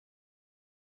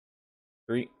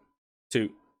3, 2,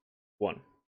 1.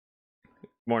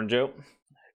 Morning, Joe.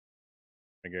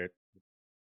 Okay.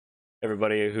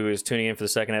 Everybody who is tuning in for the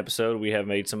second episode, we have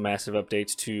made some massive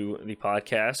updates to the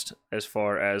podcast as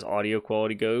far as audio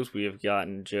quality goes. We have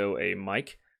gotten Joe a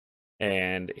mic,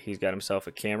 and he's got himself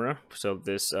a camera. So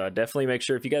this definitely make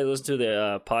sure if you guys listen to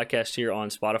the podcast here on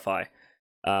Spotify,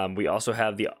 we also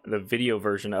have the video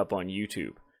version up on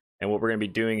YouTube. And what we're going to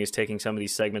be doing is taking some of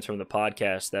these segments from the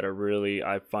podcast that are really,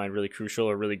 I find really crucial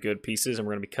or really good pieces, and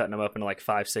we're going to be cutting them up into like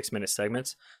 5-6 minute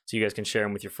segments so you guys can share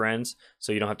them with your friends,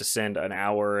 so you don't have to send an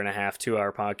hour and a half,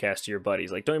 2-hour podcast to your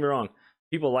buddies. Like, don't get me wrong,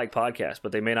 people like podcasts,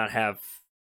 but they may not have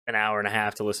an hour and a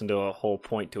half to listen to a whole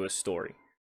point to a story.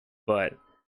 But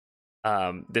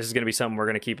this is going to be something we're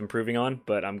going to keep improving on,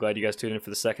 but I'm glad you guys tuned in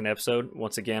for the second episode.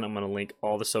 Once again, I'm going to link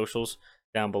all the socials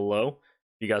down below.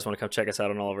 If you guys want to come check us out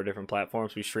on all of our different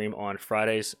platforms, we stream on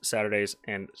Fridays, Saturdays,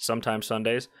 and sometimes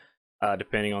Sundays,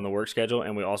 depending on the work schedule.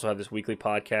 And we also have this weekly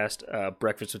podcast,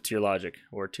 Breakfast with TYR Logic,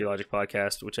 or TYR Logic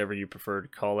Podcast, whichever you prefer to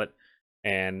call it.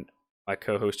 And my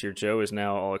co-host here, Joe, is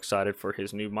now all excited for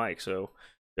his new mic. So,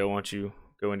 Joe, why don't you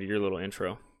go into your little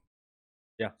intro?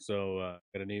 Yeah. So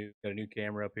got a new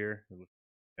camera up here.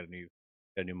 Got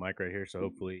a new mic right here. So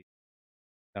hopefully,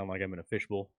 sound like I'm in a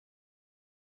fishbowl.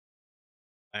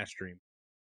 Last stream.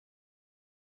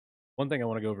 One thing I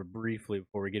want to go over briefly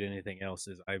before we get into anything else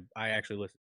is I actually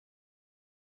listened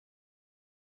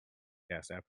to the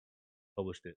podcast after I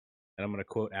published it, and I'm going to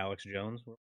quote Alex Jones.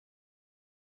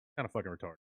 Kind of fucking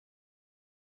retarded.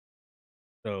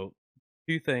 So,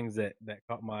 two things that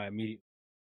caught my immediate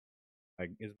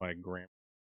is my grammar.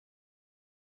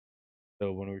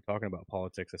 So when we were talking about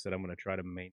politics, I said I'm going to try to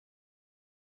maintain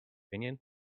opinion.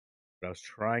 What I was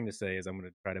trying to say is I'm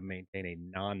going to try to maintain a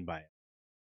non-bias.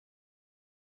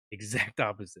 Exact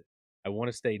opposite. I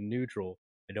want to stay neutral.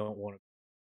 I don't want to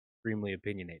be extremely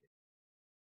opinionated.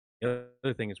 The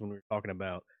other thing is when we were talking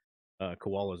about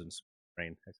koalas and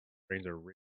brain. Brains are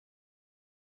rigid.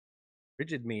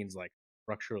 Rigid means like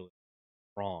structurally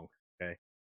wrong. Okay,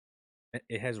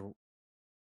 it has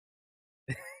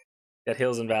Got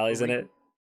hills and valleys in it.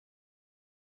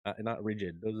 Not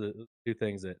rigid. Those are two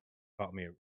things that caught me.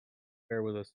 Bear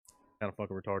with us. Kind of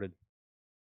fucking retarded.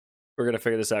 We're gonna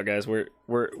figure this out, guys. We're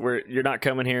you're not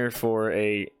coming here for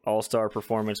a all-star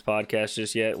performance podcast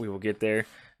just yet. We will get there.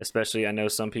 Especially, I know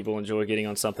some people enjoy getting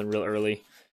on something real early,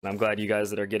 and I'm glad you guys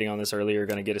that are getting on this early are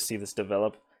going to get to see this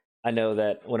develop. I know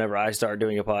that whenever I start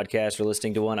doing a podcast or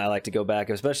listening to one, I like to go back,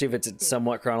 especially if it's in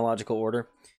somewhat chronological order.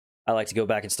 I like to go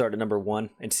back and start at number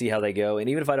 1 and see how they go. And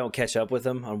even if I don't catch up with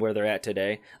them on where they're at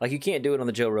today, like you can't do it on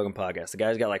the Joe Rogan podcast. The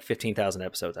guy's got like 15,000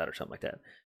 episodes out or something like that.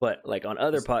 But like on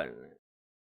other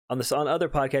on other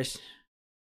podcasts,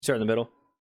 start in the middle.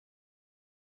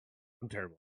 I'm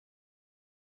terrible.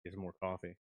 Get some more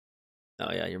coffee.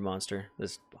 Oh yeah, you're a monster.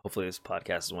 Hopefully this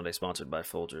podcast is one day sponsored by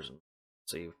Folgers, and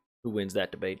see who wins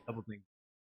that debate. Couple things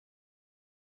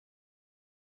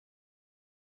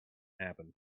happen.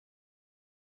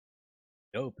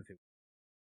 Dope if it.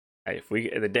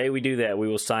 Hey, the day we do that, we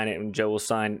will sign it, and Joe will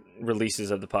sign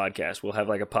releases of the podcast. We'll have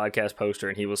like a podcast poster,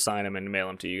 and he will sign them and mail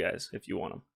them to you guys if you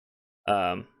want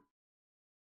them.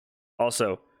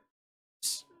 Also,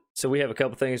 so we have a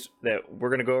couple things that we're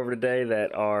going to go over today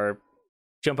that are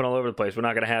jumping all over the place. We're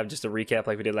not going to have just a recap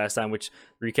like we did last time, which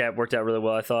recap worked out really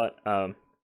well, I thought.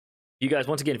 You guys,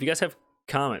 once again, if you guys have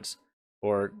comments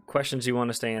or questions you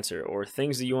want us to answer or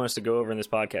things that you want us to go over in this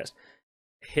podcast,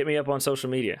 hit me up on social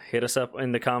media. Hit us up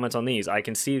in the comments on these. I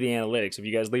can see the analytics. If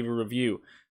you guys leave a review,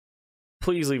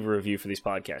 please leave a review for these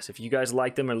podcasts. If you guys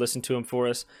like them or listen to them for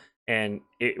us, and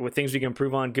with things we can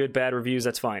improve on, good, bad reviews,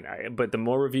 that's fine. But the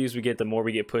more reviews we get, the more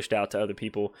we get pushed out to other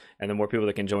people, and the more people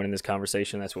that can join in this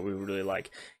conversation. That's what we really like.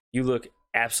 You look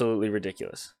absolutely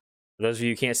ridiculous. For those of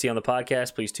you who can't see on the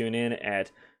podcast, please tune in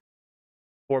at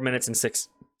 4 minutes and 6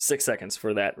 seconds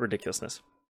for that ridiculousness.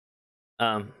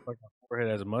 Like my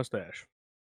forehead has a mustache.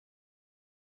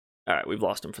 All right, we've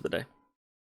lost him for the day.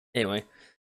 Anyway,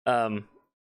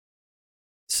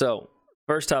 so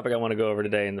first topic I want to go over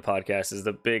today in the podcast is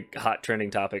the big hot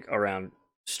trending topic around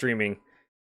streaming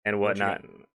and whatnot.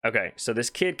 Okay, so this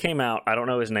kid came out. I don't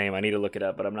know his name. I need to look it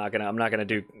up, but I'm not gonna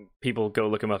do people go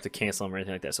look him up to cancel him or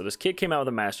anything like that. So this kid came out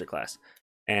with a masterclass,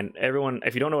 and everyone,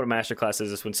 if you don't know what a masterclass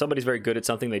is, it's when somebody's very good at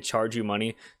something, they charge you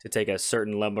money to take a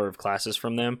certain number of classes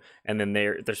from them, and then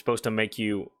they're supposed to make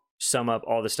you sum up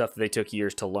all the stuff that they took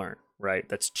years to learn. Right?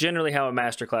 That's generally how a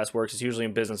masterclass works. It's usually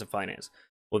in business and finance.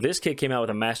 Well, this kid came out with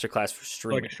a masterclass for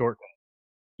streaming. Like a shortcut.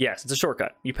 Yes, it's a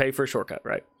shortcut. You pay for a shortcut,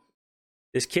 right?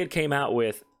 This kid came out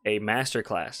with a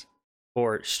masterclass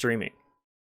for streaming.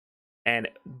 And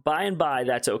by,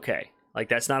 that's okay. Like,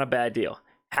 that's not a bad deal.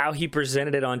 How he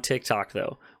presented it on TikTok,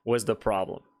 though, was the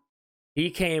problem. He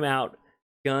came out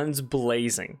guns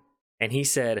blazing, and he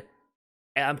said,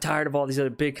 I'm tired of all these other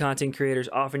big content creators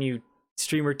offering you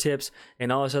streamer tips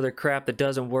and all this other crap that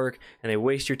doesn't work, and they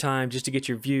waste your time just to get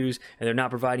your views, and they're not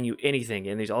providing you anything,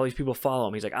 and all these people follow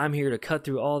him. He's like, I'm here to cut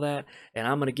through all that, and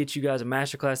I'm going to get you guys a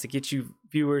masterclass to get you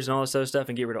viewers and all this other stuff,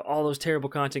 and get rid of all those terrible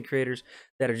content creators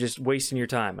that are just wasting your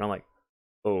time. And I'm like,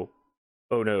 oh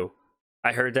no.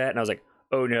 I heard that, and I was like,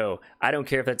 oh no. I don't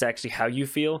care if that's actually how you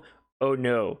feel. Oh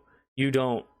no. You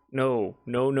don't. No.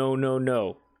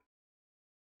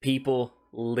 People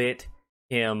lit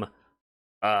him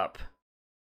up.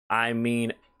 I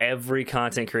mean, every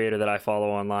content creator that I follow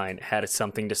online had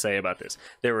something to say about this.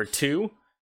 There were 2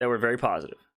 that were very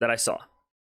positive that I saw.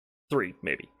 3,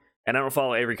 maybe. And I don't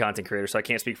follow every content creator, so I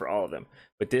can't speak for all of them.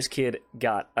 But this kid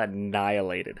got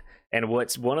annihilated. And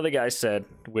what's one of the guys said,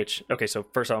 which, okay, so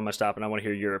first off, I'm going to stop, and I want to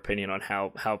hear your opinion on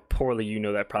how poorly you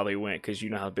know that probably went, because you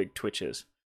know how big Twitch is.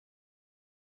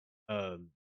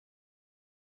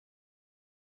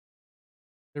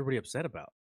 Everybody upset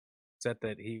about? Upset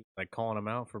that he like calling him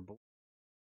out for.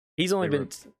 He's only been.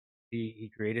 He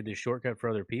created this shortcut for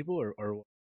other people, or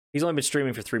he's only been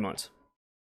streaming for 3 months.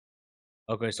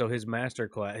 Okay, so his master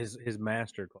class,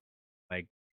 like,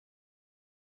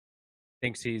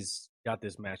 thinks he's got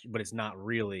this master, but it's not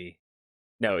really.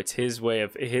 No, it's his way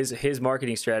of his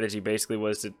marketing strategy. Basically,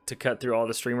 was to cut through all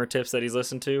the streamer tips that he's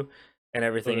listened to and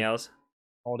everything else.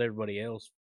 Called everybody else.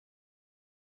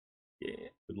 Yeah,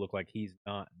 it would look like he's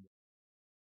not.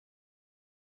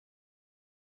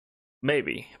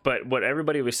 Maybe, but what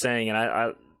everybody was saying, and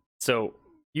I so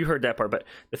you heard that part, but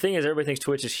the thing is, everybody thinks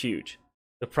Twitch is huge.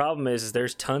 The problem is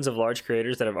there's tons of large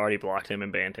creators that have already blocked him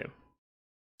and banned him.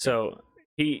 So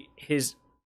his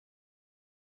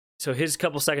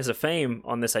couple seconds of fame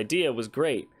on this idea was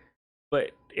great, but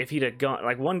if he'd have gone,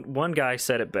 like, one guy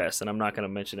said it best, and I'm not going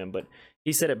to mention him, but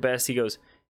he said it best. He goes,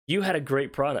 "You had a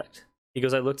great product." He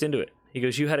goes, "I looked into it." He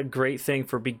goes, "You had a great thing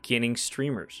for beginning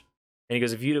streamers." And he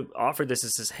goes, "If you'd offered this, it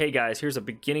says, hey guys, here's a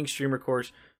beginning streamer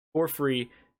course for free.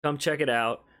 Come check it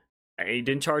out." And he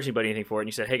didn't charge anybody anything for it. And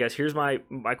you said, "Hey guys, here's my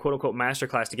quote unquote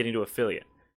masterclass to get into affiliate."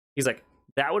 He's like,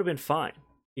 that would have been fine.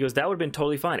 He goes, that would have been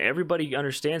totally fine. Everybody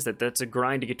understands that that's a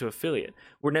grind to get to affiliate.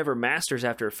 We're never masters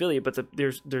after affiliate, but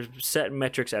there's set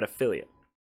metrics at affiliate.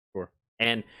 Sure.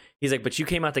 And he's like, but you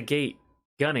came out the gate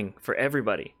gunning for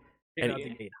everybody. And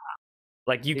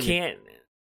like, you can't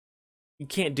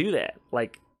do that.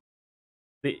 Like,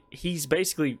 he's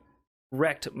basically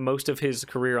wrecked most of his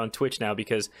career on Twitch now,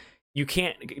 because you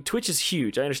can't. Twitch is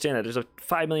huge. I understand that. There's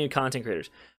 5 million content creators,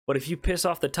 but if you piss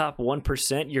off the top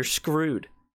 1%, you're screwed.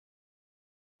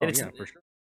 And for sure.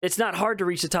 It's not hard to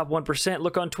reach the top 1%.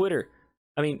 Look on Twitter.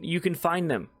 I mean, you can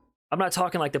find them. I'm not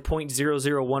talking like the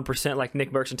 0.001% like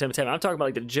Nick Burks and Tim Tam. I'm talking about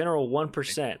like the general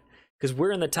 1%, because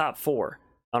we're in the top 4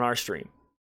 on our stream,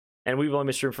 and we've only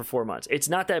been streaming for 4 months. It's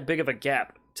not that big of a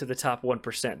gap to the top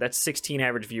 1%. That's 16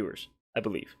 average viewers, I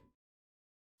believe.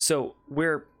 So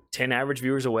we're 10 average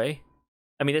viewers away.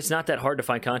 I mean, it's not that hard to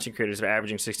find content creators that are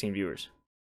averaging 16 viewers.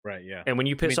 Right, yeah. And when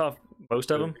you piss off most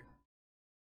of them.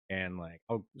 And like,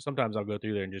 sometimes I'll go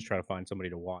through there and just try to find somebody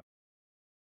to watch.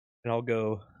 And I'll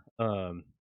go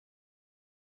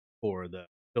for the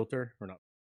filter, or not,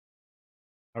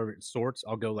 however it sorts,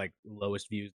 I'll go like lowest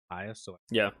views, highest. So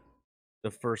yeah,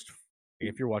 the first,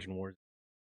 if you're watching Wars,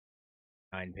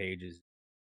 9 pages,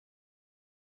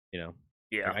 you know.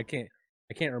 Yeah. I can't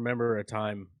remember a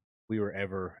time we were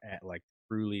ever at like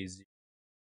truly zero.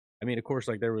 I mean, of course,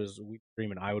 like we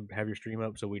stream and I would have your stream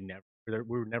up, so we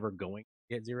were never going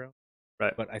to get 0.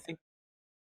 Right. But I think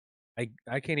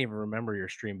I can't even remember your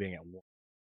stream being at 1. I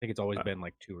think it's always been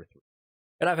like 2 or 3.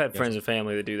 And I've had friends and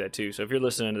family that do that too. So if you're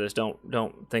listening to this, don't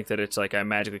think that it's like I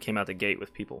magically came out the gate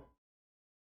with people.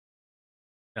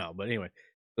 No, but anyway,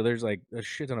 so there's like a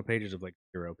shit ton of pages of like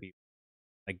 0 people.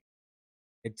 Like,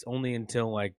 it's only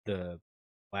until like the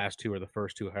last 2 or the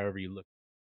first 2, however you look,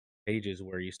 pages,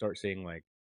 where you start seeing like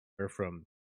they're from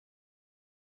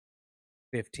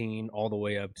 15 all the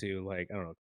way up to like, I don't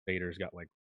know, Vader's got like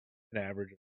an average.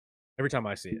 Every time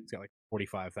I see it, it's got like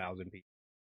 45,000 people.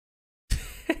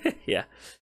 Yeah.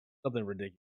 Something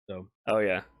ridiculous. So. Oh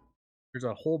yeah. There's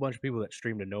a whole bunch of people that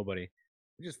stream to nobody.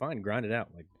 Which is fine. Grind it out.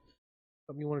 Like,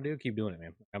 something you want to do, keep doing it,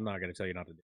 man. I'm not going to tell you not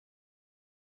to do it.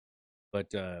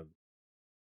 But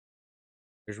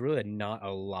there's really not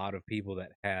a lot of people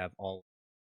that have all.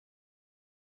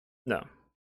 No.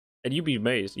 And you'd be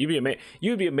amazed. You'd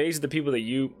be amazed at the people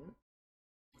that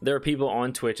there are people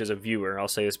on Twitch as a viewer. I'll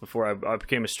say this before I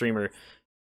became a streamer.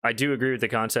 I do agree with the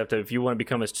concept of if you want to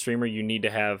become a streamer, you need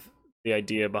to have the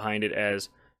idea behind it as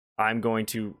I'm going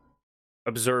to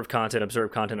observe content,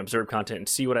 and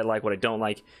see what I like, what I don't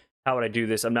like. How would I do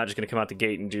this? I'm not just going to come out the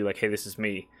gate and do like, hey, this is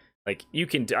me. Like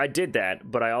I did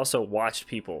that, but I also watched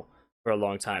people for a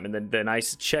long time. And then the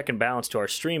nice check and balance to our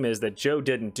stream is that Joe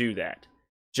didn't do that.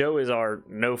 Joe is our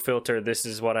no filter. This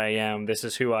is what I am. This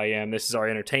is who I am. This is our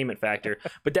entertainment factor.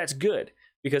 But that's good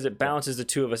because it balances the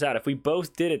two of us out. If we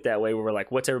both did it that way, where we're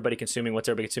like, what's everybody consuming? What's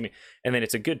everybody consuming? And then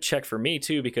it's a good check for me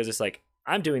too, because it's like,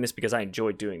 I'm doing this because I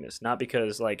enjoy doing this, not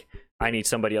because like I need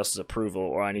somebody else's approval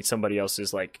or I need somebody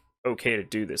else's like okay to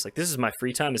do this. Like, this is my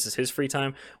free time. This is his free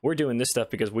time. We're doing this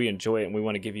stuff because we enjoy it and we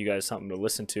want to give you guys something to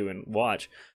listen to and watch.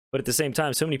 But at the same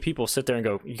time, so many people sit there and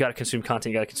go, you got to consume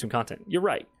content. You got to consume content. You're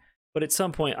right. But at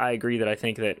some point, I agree that I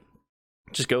think that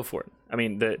just go for it. I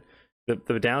mean, the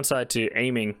downside to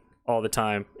aiming all the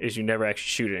time is you never actually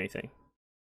shoot anything.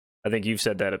 I think you've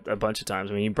said that a bunch of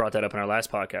times. I mean, you brought that up in our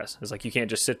last podcast. It's like you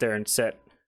can't just sit there and set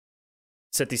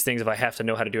these things if I have to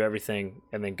know how to do everything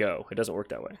and then go. It doesn't work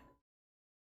that way.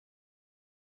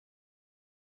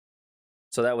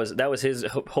 So that was his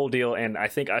whole deal, and I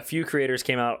think a few creators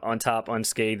came out on top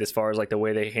unscathed as far as like the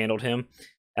way they handled him,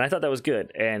 and I thought that was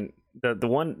good. And there's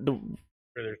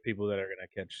people that are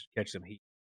gonna catch some heat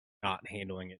not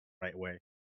handling it the right way,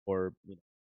 or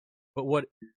but what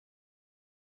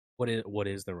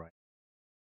is the right?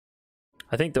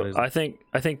 I think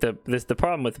the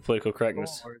problem with the political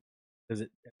correctness. Does it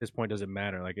at this point does it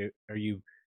matter? Like, you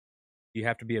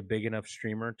have to be a big enough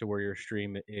streamer to where your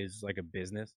stream is like a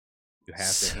business? You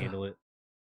have to handle it,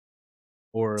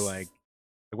 or like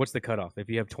what's the cutoff? If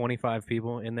you have 25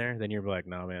 people in there, then you're like,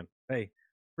 no, man, hey,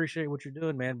 appreciate what you're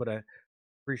doing, man, but I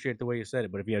appreciate the way you said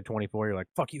it. But if you have 24, you're like,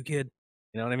 fuck you, kid.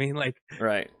 You know what I mean? Like,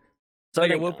 right. So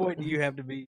like, at what point do you have to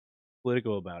be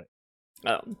political about it?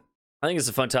 I think it's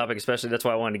a fun topic, especially that's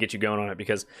why I wanted to get you going on it,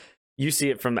 because you see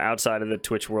it from outside of the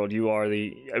Twitch world.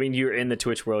 You're in the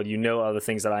Twitch world. You know all the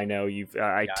things that I know.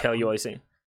 I tell you all these things.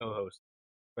 Co-host.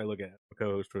 If I look at a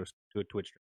co-host to a Twitch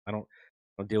stream, I don't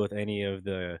deal with any of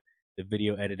the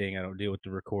video editing. I don't deal with the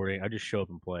recording. I just show up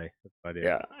and play. That's what I do.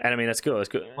 Yeah, and I mean that's good. That's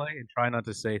good. Play and try not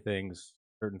to say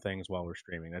certain things while we're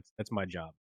streaming. That's my job.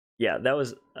 Yeah, that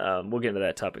was. We'll get into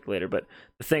that topic later. But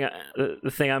the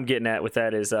thing I'm getting at with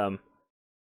that is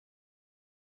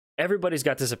everybody's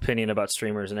got this opinion about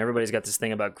streamers, and everybody's got this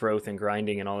thing about growth and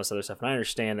grinding and all this other stuff. And I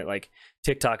understand that like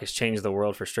TikTok has changed the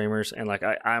world for streamers, and like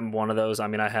I'm one of those. I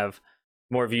mean, I have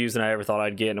more views than I ever thought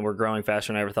I'd get, and we're growing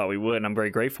faster than I ever thought we would, and I'm very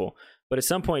grateful. But at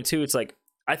some point too, it's like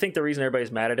I think the reason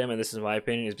everybody's mad at him, and this is my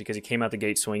opinion, is because he came out the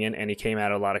gate swinging, and he came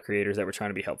at a lot of creators that were trying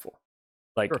to be helpful.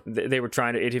 Like, sure. They were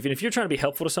trying to, if you're trying to be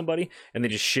helpful to somebody and they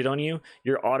just shit on you,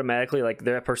 you're automatically like,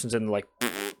 that person's in like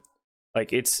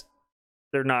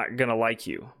they're not gonna like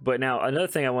you. But now another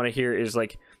thing I want to hear is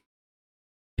like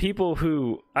people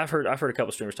who I've heard a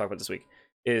couple streamers talk about this week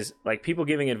is like people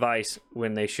giving advice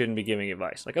when they shouldn't be giving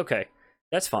advice. Like, okay,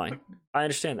 that's fine, I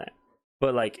understand that,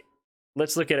 but like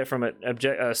let's look at it from an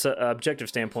objective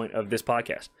standpoint of this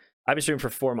podcast. I've been streaming for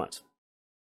 4 months.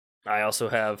 I also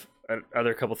have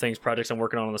other couple projects I'm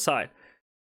working on the side.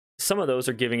 Some of those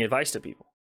are giving advice to people.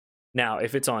 Now,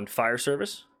 if it's on fire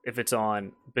service, if it's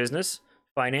on business,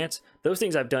 finance, those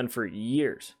things I've done for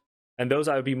years. And those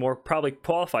I would be more probably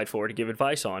qualified for to give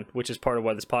advice on, which is part of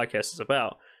what this podcast is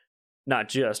about. Not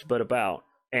just, but about.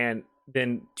 And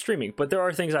then streaming. But there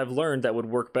are things I've learned that would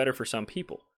work better for some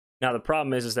people. Now, the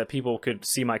problem is that people could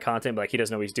see my content, but like, he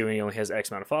doesn't know what he's doing, he only has X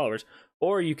amount of followers.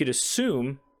 Or you could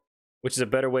assume, which is a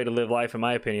better way to live life, in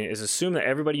my opinion, is assume that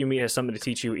everybody you meet has something to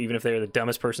teach you, even if they're the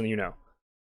dumbest person that you know.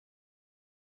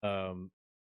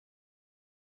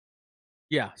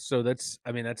 Yeah, so that's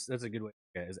a good way to look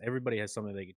at it, is everybody has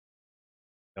something they can teach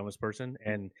the dumbest person.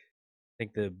 And I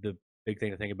think the big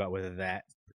thing to think about with that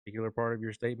particular part of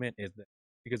your statement is that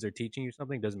because they're teaching you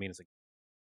something doesn't mean it's like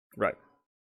right.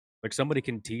 Like, somebody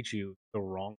can teach you the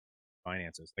wrong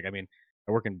finances. Like, I mean,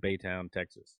 I work in Baytown,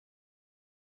 Texas.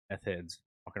 Meth heads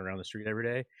walking around the street every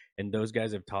day, and those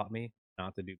guys have taught me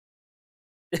not to do.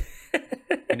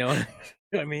 You know what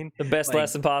I mean? The best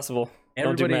lesson possible.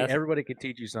 Everybody can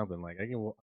teach you something. Like, I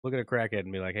can look at a crackhead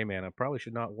and be like, "Hey, man, I probably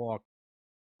should not walk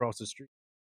across the street,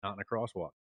 not in a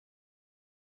crosswalk."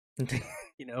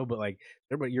 You know, but like,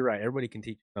 you're right. Everybody can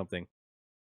teach you something.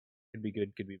 Could be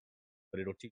good, could be, but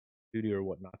it'll teach you to do or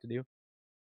what not to do.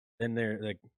 Then they're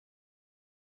like,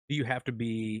 do you have to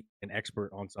be an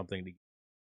expert on something to?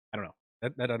 I don't know.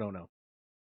 That I don't know.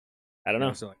 I don't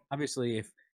know. So like, obviously,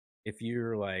 if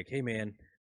you're like, hey man,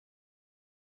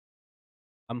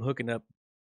 I'm hooking up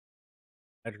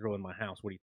electrical in my house.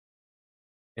 What do you?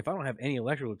 If I don't have any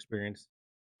electrical experience,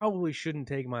 probably shouldn't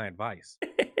take my advice.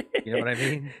 You know what I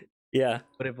mean? Yeah.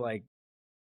 But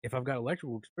if I've got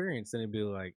electrical experience, then it'd be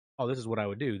like, oh, this is what I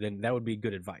would do. Then that would be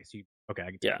good advice. Okay, I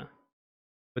can take Yeah. it.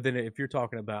 But then if you're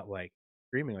talking about like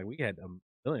streaming, like we had a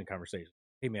million conversations.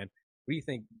 Hey man, what do you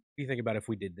think? What do you think about if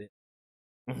we did this?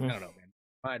 Hmm. I don't know, man.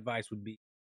 My advice would be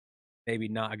maybe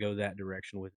not go that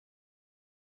direction with.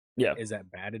 Yeah. Is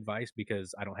that bad advice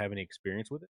because I don't have any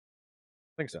experience with it?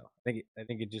 I think so. I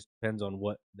think it just depends on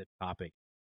what the topic.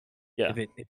 Yeah. If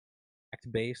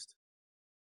fact based,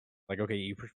 like okay,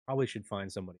 you probably should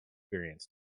find somebody experienced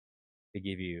to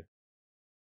give you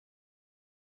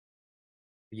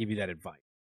that advice.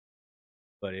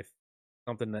 But if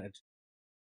something that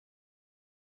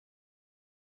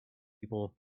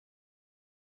people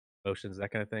emotions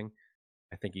that kind of thing,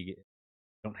 I think you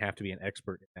don't have to be an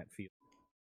expert in that field.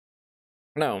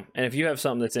 No, and if you have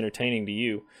something that's entertaining to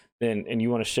you, then and you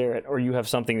want to share it, or you have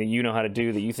something that you know how to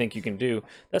do that you think you can do,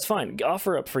 that's fine.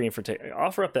 Offer up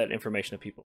offer up that information to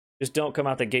people. Just don't come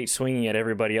out the gate swinging at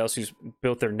everybody else who's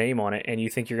built their name on it, and you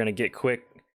think you're going to get quick.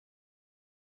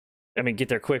 I mean, get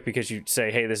there quick because you say,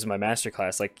 "Hey, this is my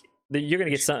masterclass." Like you're going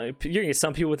to get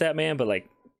some people with that, man. But like,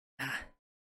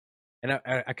 and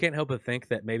I can't help but think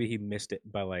that maybe he missed it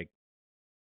by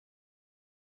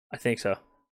I think so.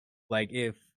 like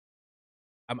if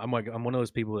I'm one of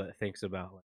those people that thinks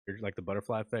about like the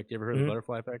butterfly effect. You ever heard of the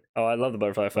butterfly effect? Oh, I love the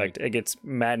butterfly effect. Like, It gets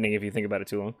maddening if you think about it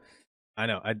too long. I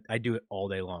know. I do it all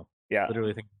day long. Yeah.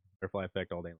 Literally think butterfly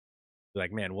effect all day long.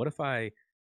 Like, man, what if I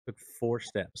took 4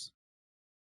 steps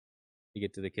to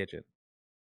get to the kitchen?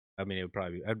 I mean, it would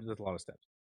probably be that's a lot of steps.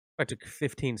 If I took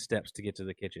 15 steps to get to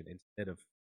the kitchen instead of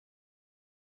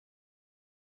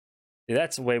Yeah,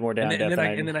 that's way more down.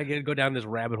 and then I go down this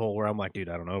rabbit hole where I'm like, dude,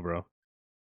 I don't know, bro.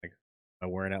 Like, am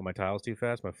I wearing out my tiles too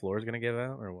fast? My floor is gonna give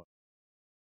out, or what?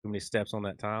 Too many steps on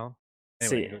that tile.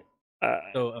 Anyway, See,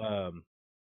 so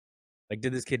like,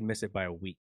 did this kid miss it by a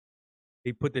week?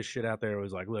 He put this shit out there. It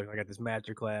was like, look, I got this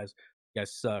master class. You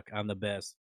guys suck. I'm the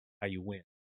best. How you win?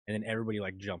 And then everybody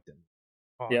like jumped him.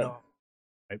 Oh yeah. no!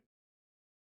 Right?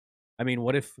 I mean,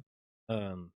 what if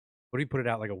he put it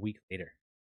out like a week later,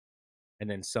 and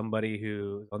then somebody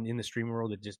who in the streaming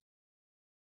world that just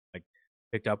like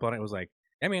picked up on it was like,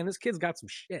 "Hey man, this kid's got some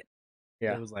shit."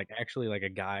 Yeah. It was like actually like a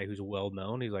guy who's well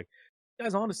known. He's like, "You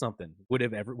guys onto something."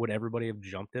 Would everybody have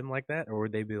jumped him like that, or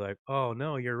would they be like, "Oh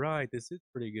no, you're right. This is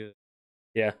pretty good."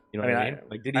 Yeah. You know what I mean?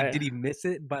 Like, did he miss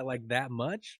it by like that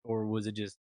much, or was it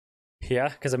just? Yeah,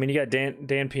 because I mean, you got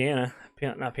Dan Piana,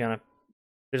 not Piana.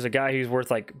 There's a guy who's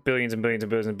worth like billions and billions and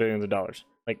billions and billions of dollars,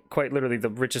 like quite literally the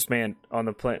richest man on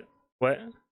the planet. What?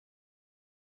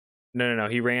 No.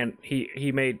 He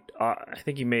made. I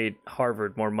think he made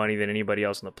Harvard more money than anybody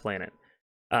else on the planet.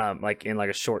 Like in like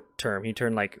a short term, he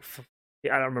turned like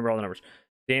I don't remember all the numbers.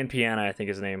 Dan Piana, I think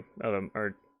is the name of him,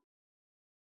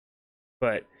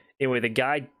 but anyway, the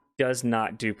guy does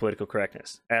not do political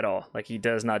correctness at all. Like he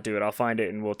does not do it. I'll find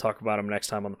it and we'll talk about him next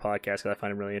time on the podcast because I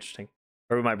find him really interesting.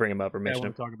 Or we might bring him up or mention I him.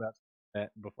 want to talk about that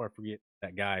before I forget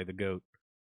that guy, the goat,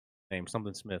 name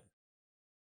something Smith.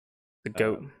 The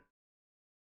goat.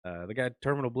 The guy,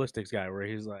 terminal ballistics guy, where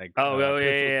he's like,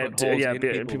 yeah.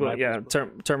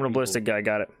 Terminal ballistic guy,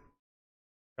 got it.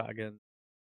 Shotgun,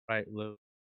 right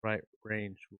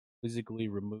range, physically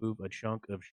remove a chunk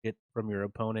of shit from your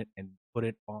opponent and put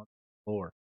it on the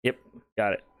floor. Yep,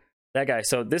 got it. That guy.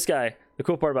 So this guy, the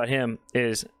cool part about him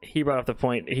is he brought up the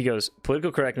point. He goes,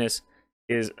 political correctness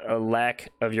is a lack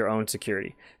of your own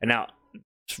security. And now,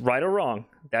 right or wrong,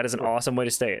 that is an awesome way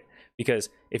to say it. Because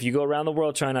if you go around the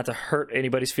world trying not to hurt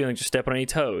anybody's feelings or step on any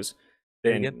toes,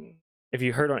 then if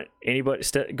you hurt on anybody,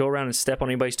 go around and step on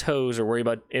anybody's toes or worry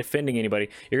about offending anybody,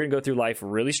 you're going to go through life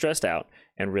really stressed out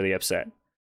and really upset.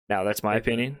 Now, that's my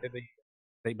opinion.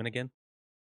 Statement again?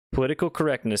 Political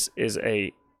correctness is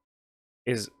a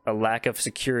lack of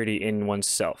security in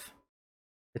oneself.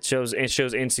 It shows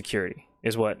insecurity,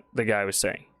 is what the guy was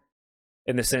saying.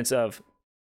 In the sense of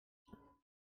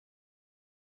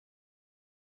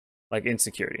like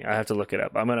insecurity. I have to look it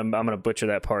up. I'm gonna butcher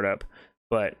that part up.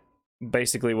 But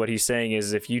basically what he's saying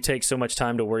is if you take so much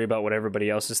time to worry about what everybody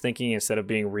else is thinking instead of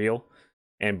being real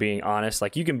and being honest,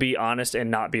 like you can be honest and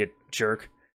not be a jerk,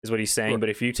 is what he's saying. Sure. But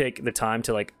if you take the time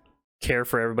to like care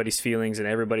for everybody's feelings and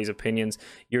everybody's opinions,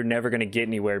 you're never going to get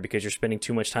anywhere because you're spending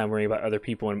too much time worrying about other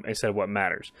people instead of what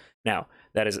matters. Now,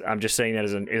 I'm just saying that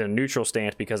as a neutral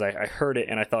stance because I heard it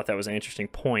and I thought that was an interesting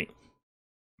point,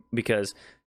 because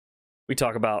we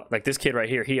talk about like this kid right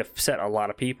here, he upset a lot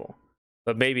of people,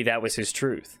 but maybe that was his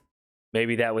truth.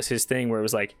 Maybe that was his thing where it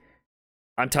was like,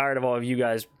 I'm tired of all of you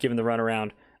guys giving the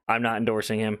runaround. I'm not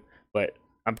endorsing him, but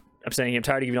I'm saying I'm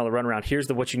tired of giving all the runaround.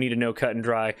 Here's what you need to know, cut and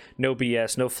dry, no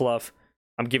BS, no fluff.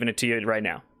 I'm giving it to you right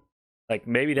now. Like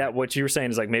maybe that what you were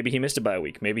saying is like maybe he missed it by a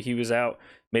week. Maybe he was out.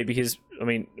 Maybe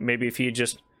maybe if he had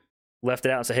just left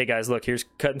it out and said, "Hey guys, look, here's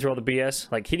cutting through all the BS."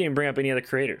 Like he didn't bring up any other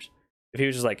creators. If he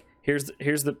was just like, "Here's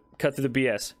the cut through the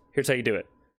BS. Here's how you do it."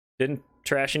 Didn't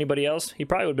trash anybody else. He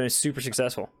probably would have been super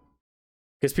successful.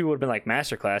 Because people would have been like,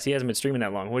 "Masterclass. He hasn't been streaming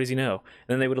that long. What does he know?" And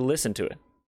then they would have listened to it.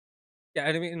 Yeah,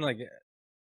 I mean, like,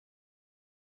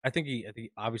 I think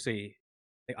obviously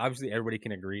everybody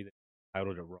can agree that he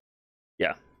titled it wrong.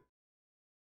 Yeah.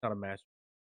 It's not a master.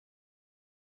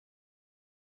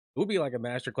 It would be like a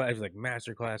master class, like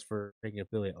master class for making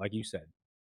affiliate, like you said,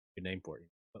 good name for it.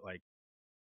 But like,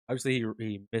 obviously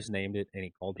he misnamed it and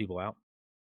he called people out.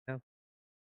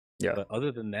 Yeah. But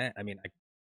other than that, I mean, I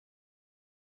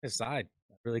aside,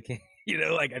 I really can't.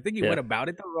 Like I think he Yeah. went about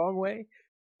it the wrong way,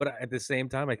 but at the same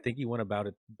time, I think he went about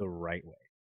it the right way.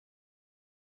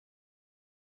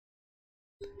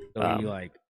 So he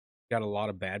like got a lot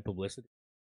of bad publicity.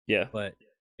 Yeah. But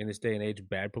in this day and age,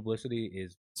 bad publicity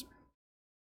is.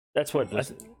 That's what I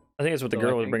think. That's what the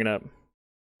girl was bringing up.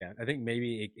 Yeah, I think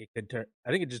maybe it could turn. I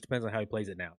think it just depends on how he plays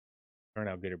it now, turn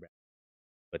out good or bad.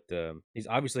 But he's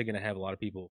obviously going to have a lot of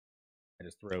people at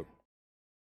his throat.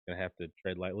 Going to have to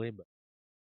tread lightly, but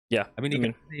yeah, I mean, he got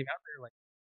his name out there. Like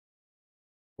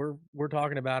we're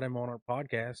talking about him on our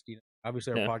podcast.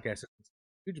 Obviously our podcast isn't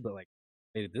huge, but like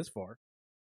made it this far.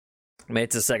 Made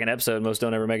it to the second episode. Most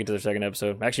don't ever make it to their second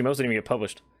episode. Actually, most didn't even get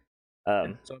published.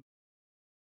 So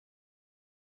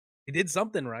he did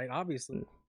something right, obviously.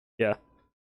 Yeah.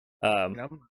 I'm gonna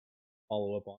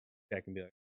follow up on check and be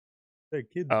like, "That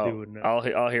kid's doing that."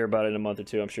 I'll hear about it in a month or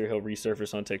two. I'm sure he'll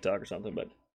resurface on TikTok or something. But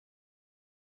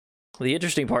the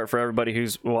interesting part for everybody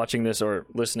who's watching this or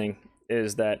listening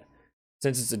is that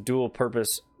since it's a dual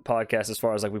purpose podcast, as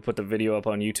far as like we put the video up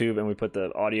on YouTube and we put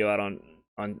the audio out on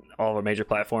all of our major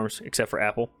platforms except for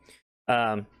Apple,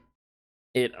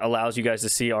 it allows you guys to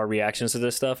see our reactions to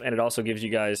this stuff, and it also gives you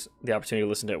guys the opportunity to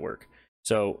listen to it at work.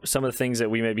 So some of the things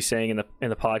that we may be saying in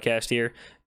the podcast here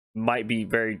might be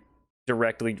very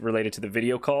directly related to the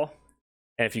video call.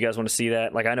 And if you guys want to see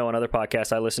that, like I know on other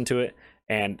podcasts I listen to it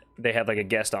and they have like a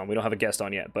guest on. We don't have a guest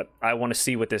on yet, but I want to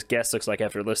see what this guest looks like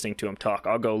after listening to him talk.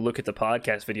 I'll go look at the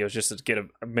podcast videos just to get a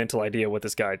mental idea what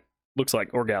this guy looks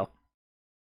like or gal.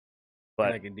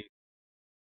 But I can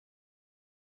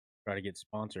try to get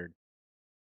sponsored.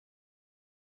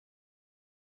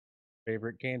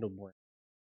 Favorite candle brand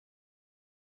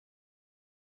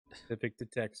specific to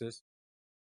Texas,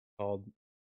 called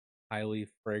highly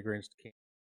fragranced candle.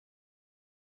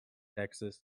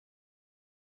 Texas.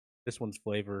 This one's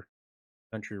flavor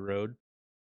Country Road.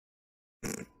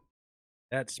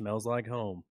 That smells like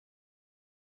home.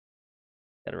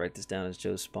 Gotta write this down as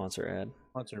Joe's sponsor ad.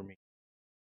 Sponsor me,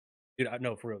 dude. I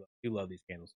know for real. I do love these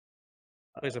candles.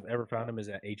 The place I've ever found them is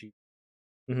at HEB.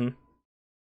 Mm-hmm.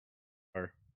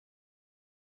 Or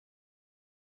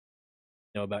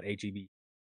know about HEB? You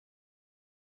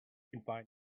can find.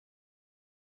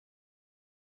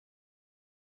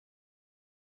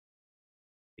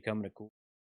 Becoming a cool.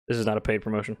 This is not a paid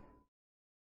promotion.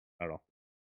 Not at all.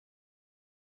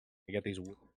 I got these.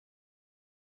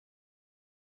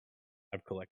 I've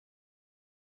collected.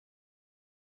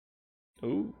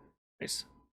 Ooh, nice.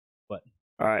 What?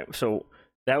 All right, so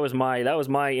that was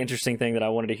my interesting thing that I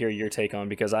wanted to hear your take on,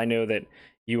 because I know that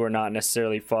you are not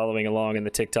necessarily following along in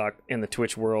the TikTok and the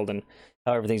Twitch world and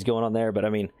how everything's going on there, but I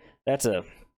mean that's a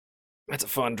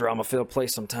fun drama-filled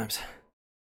place sometimes.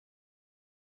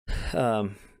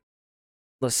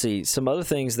 Let's see some other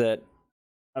things that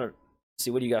I don't see.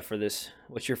 What do you got for this?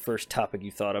 What's your first topic you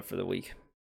thought of for the week?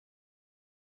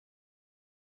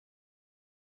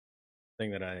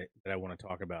 Thing that I want to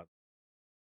talk about,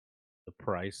 the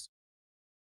price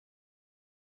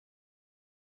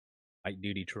light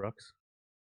duty trucks.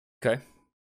 Okay.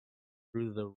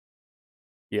 Through the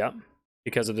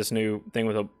because of this new thing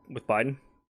with Biden.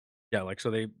 Yeah, like so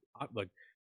they like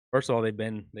first of all they've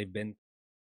been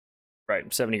right,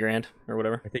 $70,000 or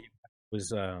whatever. I think it was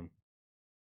don't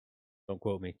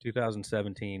quote me,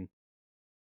 2017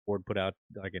 Ford put out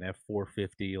like an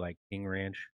F450 like King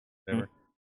Ranch, whatever.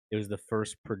 It was the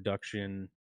first production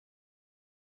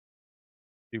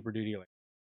Super Duty like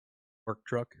work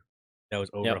truck that was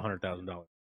over $100,000,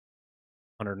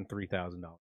 $103,000.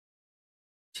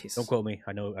 Don't quote me.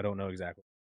 I don't know exactly.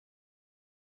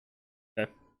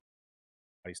 Okay.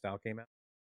 Body style came out.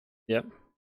 Yep.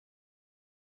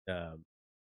 That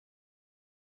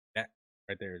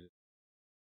right there is.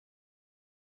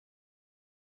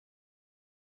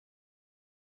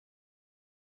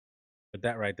 But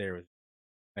that right there was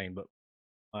insane. But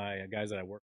my guys that I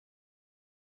work.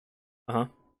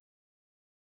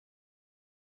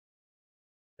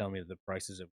 telling me that the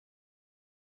prices of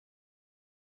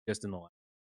just in the last,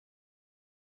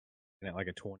 at like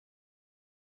a 20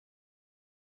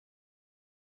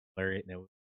 lariat, and it was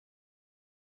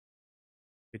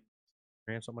 50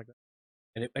 grand, something like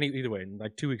that. And either way, in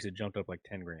like 2 weeks, it jumped up like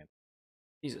 10 grand.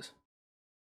 Jesus.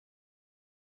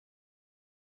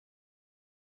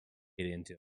 Get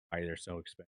into why they're so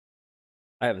expensive.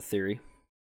 I have a theory.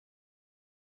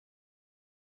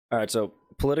 All right, so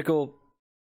political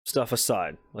stuff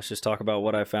aside, let's just talk about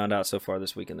what I found out so far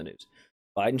this week in the news.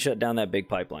 Biden shut down that big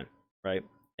pipeline, right?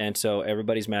 And so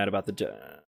everybody's mad about the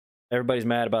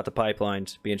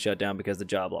pipelines being shut down because of the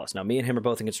job loss. Now, me and him are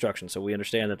both in construction, so we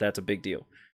understand that that's a big deal.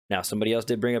 Now, somebody else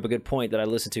did bring up a good point that I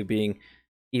listened to. Being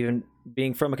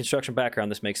from a construction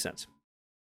background, this makes sense,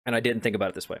 and I didn't think about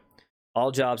it this way.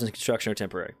 All jobs in construction are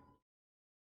temporary.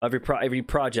 Every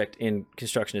project in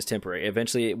construction is temporary.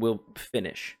 Eventually, it will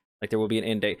finish. Like, there will be an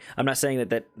end date. I'm not saying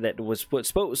that was what's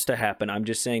supposed to happen. I'm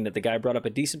just saying that the guy brought up a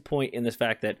decent point in the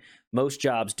fact that most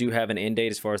jobs do have an end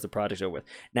date as far as the project's over with.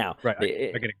 Now, right, I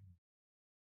get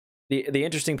it. The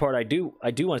interesting part I do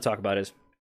want to talk about is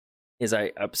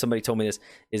somebody told me this,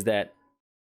 is that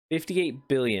 58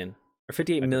 million.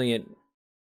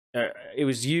 It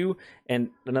was you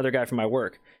and another guy from my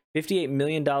work. $58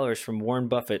 million from Warren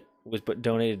Buffett was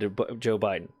donated to Joe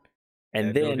Biden,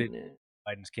 and then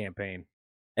Biden's campaign.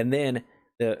 And then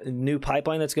the new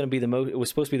pipeline that's going to be it was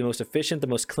supposed to be the most efficient, the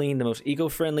most clean, the most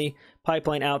eco-friendly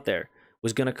pipeline out there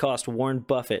was going to cost Warren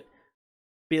Buffett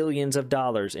billions of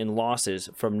dollars in losses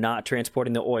from not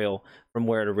transporting the oil from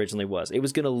where it originally was. It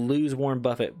was going to lose Warren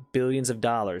Buffett billions of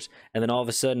dollars, and then all of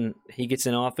a sudden he gets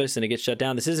in office and it gets shut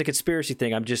down. This is a conspiracy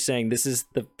thing. I'm just saying this is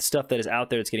the stuff that is out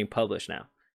there that's getting published now.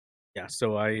 Yeah,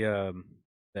 so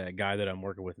the guy that I'm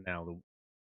working with now, the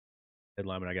head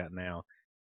lineman I got now,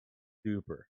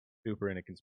 super into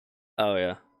conspiracy. Oh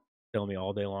yeah, telling me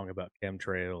all day long about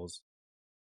chemtrails,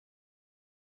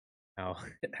 how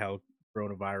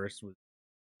coronavirus was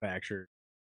manufactured,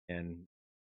 and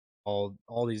all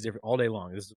these different, all day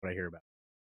long. This is what I hear about.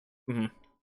 Mm-hmm.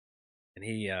 And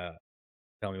he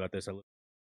telling me about this.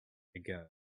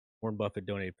 Warren Buffett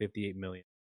donated $58 million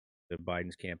to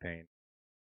Biden's campaign,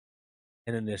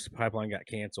 and then this pipeline got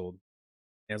canceled.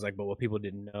 And I was like, but what people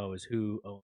didn't know is who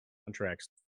owns contracts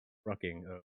trucking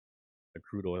of the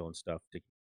crude oil and stuff.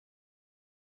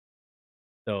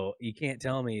 So you can't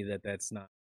tell me that that's not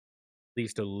at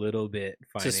least a little bit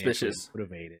financially suspicious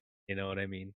motivated. You know what I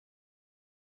mean?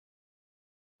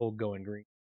 Old going green.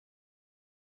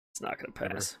 It's not going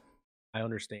to pass. I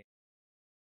understand.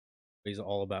 He's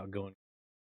all about going.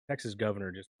 Texas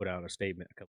governor just put out a statement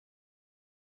a couple.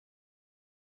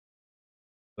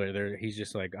 But he's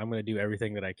just like, I'm going to do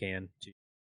everything that I can to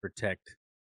protect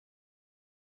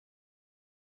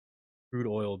crude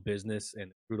oil business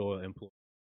and crude oil employees.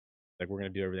 Like, we're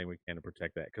going to do everything we can to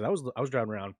protect that. Because I was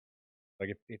driving around.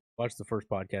 Like, if you watch the first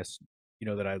podcast, you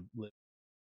know that I live.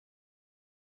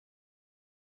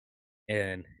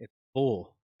 And it's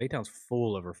full. Baytown's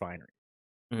full of refineries.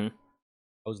 Mm-hmm.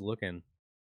 I was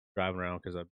driving around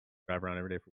because I drive around every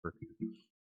day for work.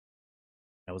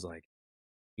 I was like,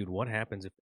 dude, what happens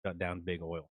if they shut down big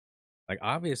oil? Like,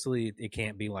 obviously, it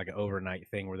can't be like an overnight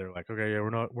thing where they're like, okay, yeah,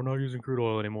 we're not using crude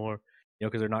oil anymore,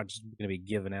 because they're not just going to be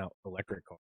giving out electric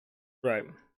cars, right?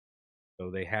 So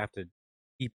they have to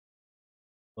keep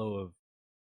the flow of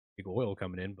big oil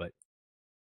coming in. But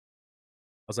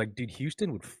I was like, dude,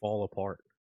 Houston would fall apart.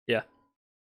 Yeah.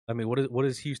 I mean, what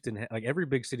is Houston like? Every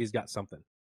big city's got something.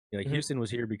 Like, Mm-hmm. Houston was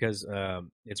here because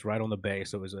it's right on the bay,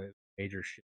 so it was a major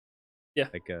ship. Yeah.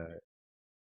 Like a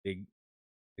big,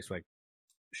 it's like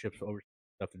ships over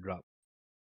stuff to drop.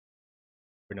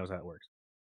 Who knows how it works?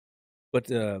 But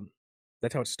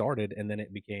that's how it started, and then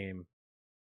it became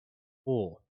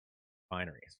full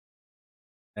refineries.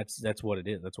 That's what it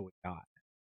is. That's what we got.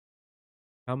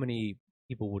 How many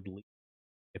people would leave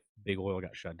if big oil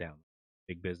got shut down?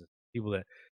 Big business people that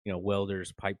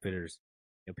welders, pipe fitters,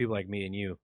 people like me and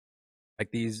you.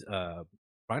 Like, these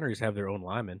refineries have their own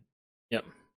linemen. Yep.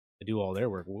 To do all their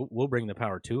work. We'll bring the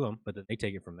power to them, but then they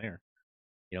take it from there.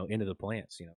 Into the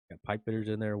plants. Got pipe fitters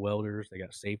in there, welders. They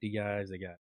got safety guys. They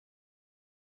got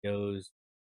those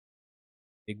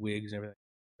big wigs and everything.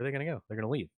 Where are they gonna go? They're gonna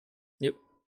leave. Yep.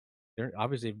 They're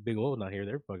obviously, if big oil not here,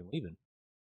 they're fucking leaving.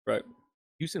 Right.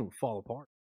 Houston would fall apart.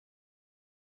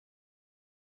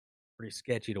 Pretty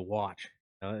sketchy to watch.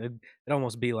 It'd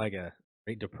almost be like a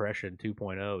Great Depression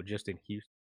 2.0 just in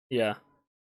Houston. Yeah.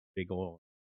 Big oil.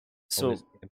 So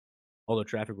all the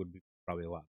traffic would be probably a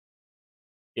lot.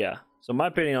 Yeah. So my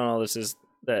opinion on all this is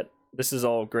that this is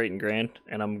all great and grand,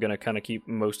 and I'm going to kind of keep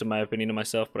most of my opinion to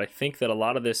myself, but I think that a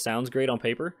lot of this sounds great on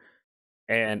paper,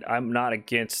 And I'm not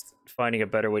against finding a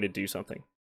better way to do something,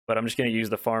 but I'm just going to use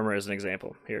the farmer as an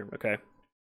example here. Okay.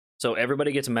 So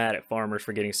everybody gets mad at farmers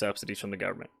for getting subsidies from the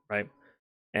government, right?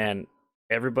 And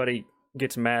everybody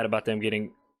gets mad about them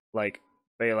getting like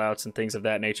bailouts and things of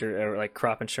that nature, or like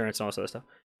crop insurance and all this other stuff.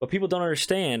 What people don't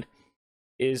understand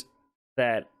is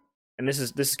that, and this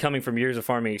is coming from years of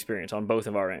farming experience on both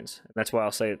of our ends, and that's why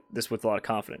I'll say this with a lot of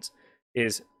confidence,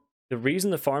 is the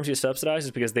reason the farms get subsidized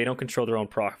is because they don't control their own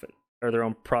profit or their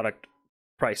own product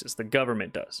prices. The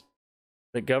government does.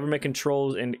 The government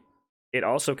controls, and it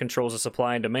also controls the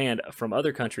supply and demand from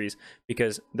other countries,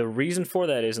 because the reason for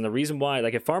that is, and the reason why,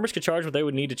 like if farmers could charge what they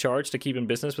would need to charge to keep in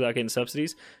business without getting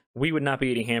subsidies, we would not be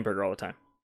eating hamburger all the time.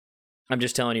 I'm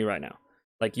just telling you right now.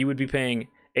 Like you would be paying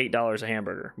 $8 a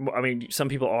hamburger. I mean, some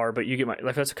people are, but you get my,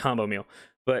 like that's a combo meal.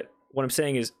 But what I'm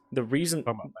saying is the reason,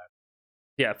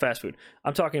 yeah, fast food.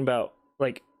 I'm talking about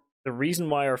like the reason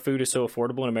why our food is so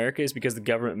affordable in America is because the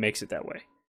government makes it that way.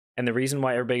 And the reason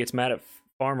why everybody gets mad at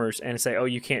farmers and say, oh,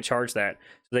 you can't charge that,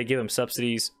 so they give them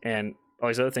subsidies and all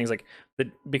these other things, like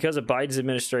because of Biden's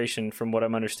administration, from what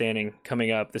I'm understanding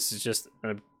coming up, this is just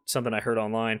something I heard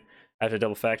online. I have to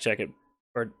double fact check it,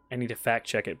 or I need to fact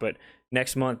check it, but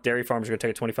next month dairy farmers are going to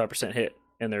take a 25% hit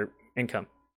in their income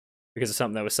because of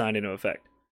something that was signed into effect.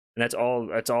 And that's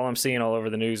all I'm seeing all over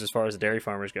the news as far as the dairy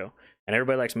farmers go. And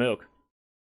everybody likes milk,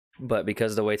 but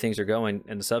because of the way things are going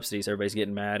and the subsidies, everybody's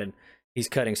getting mad, and he's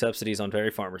cutting subsidies on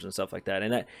dairy farmers and stuff like that.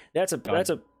 And that's a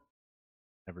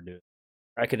never do it.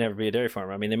 I could never be a dairy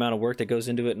farmer. I mean, the amount of work that goes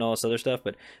into it and all this other stuff.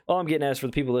 But all I'm getting at is, for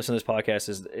the people listening to this podcast,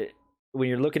 is when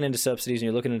you're looking into subsidies and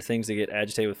you're looking into things to get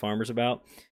agitated with farmers about,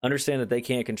 understand that they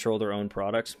can't control their own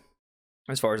products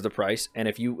as far as the price. And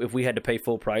if we had to pay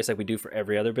full price like we do for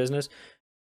every other business,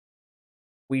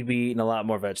 we'd be eating a lot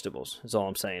more vegetables. Is all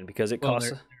I'm saying, because it costs.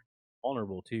 They're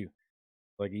vulnerable too.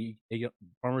 Like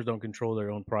farmers don't control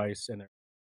their own price, and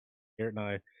Garrett and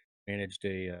I managed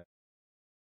a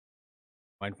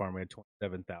wine farm. We had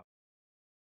 27,000.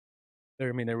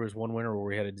 I mean, there was one winter where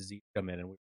we had a disease come in,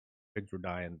 and pigs were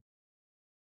dying.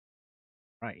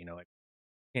 Right, like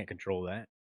can't control that.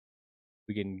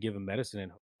 We can give them medicine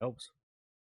and hope it helps.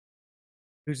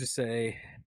 Who's to say?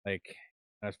 Like,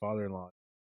 as father-in-law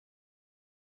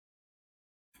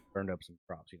burned up some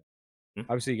crops.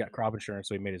 Obviously he got crop insurance,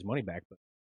 so he made his money back, but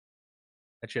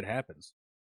that shit happens.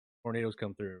 Tornadoes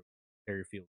come through, tear your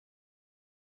field,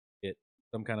 get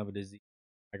some kind of a disease,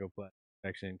 mycoplasma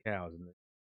infection in cows, and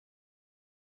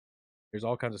there's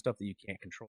all kinds of stuff that you can't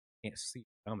control, you can't see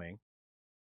coming.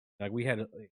 Like we had the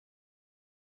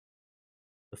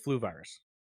flu virus,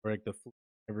 or like the flu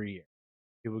every year.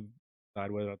 People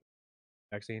decide whether or not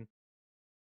the vaccine.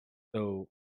 So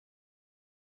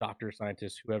doctors,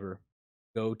 scientists, whoever,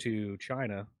 go to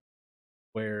China,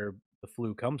 where the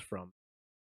flu comes from,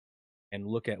 and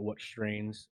look at what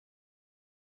strains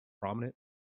are prominent,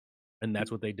 and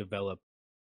that's what they develop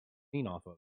off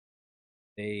of.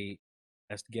 They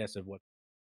best guess of what's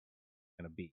going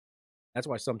to be. That's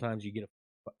why sometimes you get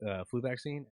a flu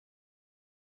vaccine.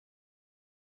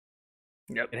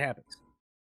 Yep, it happens.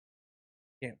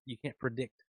 You can't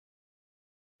predict.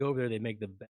 Go over there, they make the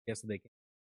best guess that they can.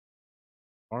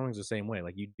 Farming's the same way.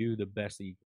 Like you do the best that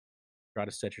you can. Try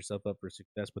to set yourself up for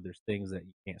success, but there's things that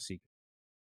you can't see.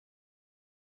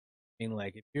 I mean,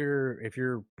 like if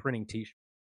you're printing t-shirts,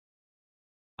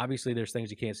 obviously there's things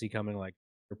you can't see coming, like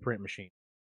your print machine.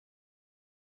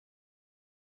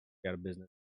 Got a business.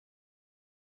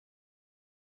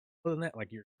 Other than that,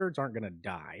 like your shirts aren't gonna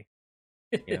die.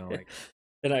 Like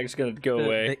they're not just gonna go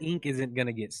away. The ink isn't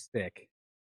gonna get thick.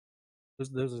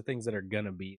 Those are things that are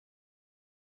gonna be.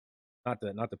 Not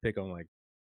to pick on like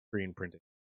screen printing,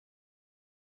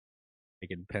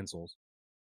 making pencils.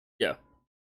 Yeah,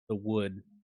 the wood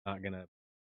not gonna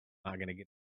get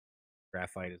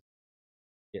graphite,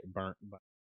 get burnt by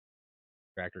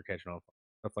tractor catching on fire,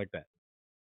 stuff like that.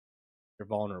 They're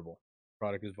vulnerable. The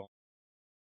product is vulnerable.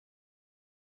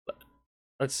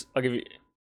 I'll give you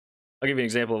an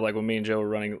example of like when me and Joe were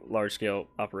running large scale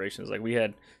operations. Like we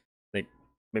had like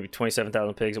maybe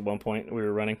 27,000 pigs at one point we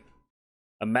were running.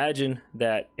 Imagine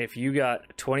that if you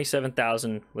got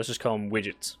 27,000, let's just call them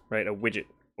widgets, right? A widget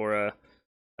or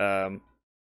a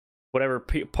whatever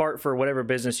part for whatever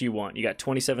business you want. You got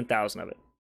 27,000 of it.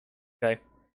 Okay?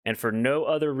 And for no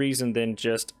other reason than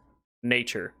just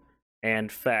nature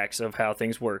and facts of how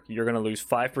things work, you're going to lose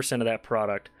 5% of that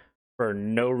product for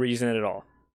no reason at all.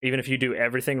 Even if you do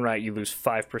everything right, you lose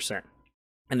 5%.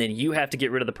 And then you have to get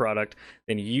rid of the product,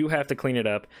 then you have to clean it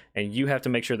up, and you have to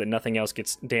make sure that nothing else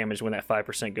gets damaged when that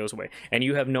 5% goes away. And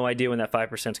you have no idea when that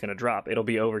 5% is going to drop. It'll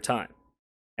be over time.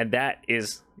 And that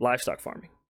is livestock farming.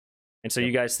 And so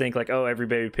you guys think like, oh, every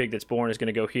baby pig that's born is going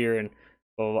to go here and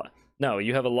blah, blah, blah. No,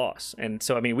 you have a loss. And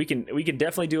so I mean, we can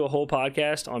definitely do a whole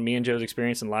podcast on me and Joe's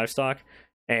experience in livestock,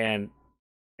 and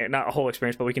not a whole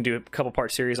experience, but we can do a couple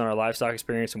part series on our livestock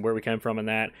experience and where we came from in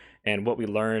that, and what we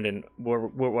learned, and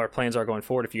what our plans are going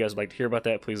forward. If you guys would like to hear about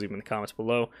that, please leave them in the comments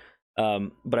below.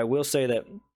 But I will say that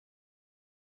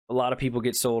a lot of people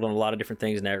get sold on a lot of different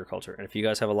things in agriculture, and if you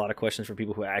guys have a lot of questions for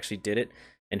people who actually did it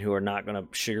and who are not going to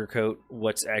sugarcoat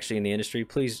what's actually in the industry,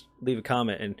 please leave a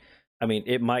comment. And I mean,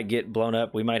 it might get blown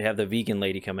up. We might have the vegan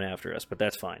lady coming after us, but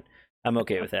that's fine. I'm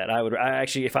okay with that. I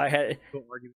actually, if I had, don't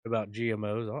argue about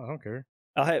GMOs. I don't care.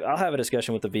 I'll have a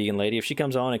discussion with the vegan lady. If she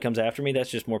comes on and comes after me, that's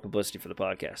just more publicity for the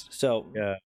podcast. So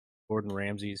yeah, Gordon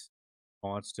Ramsay's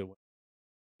response to when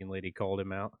the vegan lady called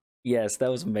him out. Yes,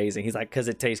 that was amazing. He's like, because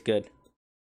it tastes good.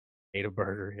 Ate a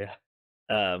burger, yeah.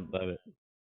 Love it.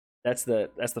 That's the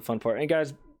fun part. And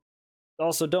guys,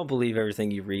 also don't believe everything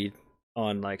you read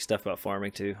on like stuff about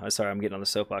farming too. I'm sorry, I'm getting on the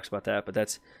soapbox about that, but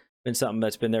that's been something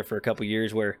that's been there for a couple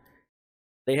years, where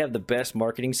they have the best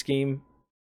marketing scheme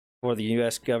for the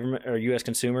U.S. government or U.S.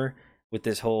 consumer with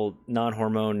this whole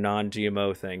non-hormone,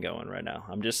 non-GMO thing going right now.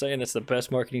 I'm just saying it's the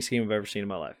best marketing scheme I've ever seen in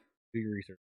my life. Do your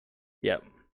research. Yep.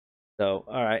 So,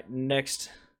 all right, next,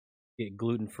 get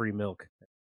gluten-free milk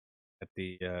at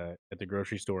the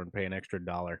grocery store and pay an extra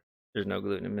 $1. There's no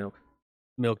gluten in milk.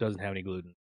 Milk doesn't have any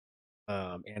gluten.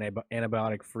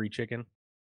 Antibiotic-free chicken.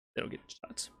 They don't get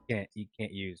shots. You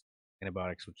can't use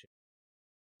antibiotics with chicken.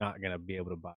 Not gonna be able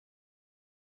to buy.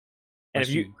 And if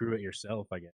you grew it yourself,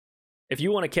 I guess. If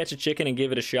you want to catch a chicken and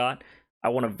give it a shot, I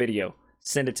want a video.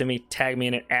 Send it to me, tag me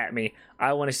in it, at me.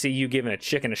 I want to see you giving a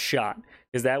chicken a shot,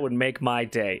 because that would make my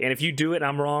day. And if you do it and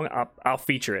I'm wrong, I'll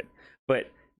feature it.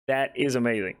 But that is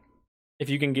amazing. If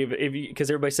you can give,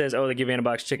 because everybody says, oh, they give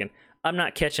antibiotics chicken. I'm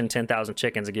not catching 10,000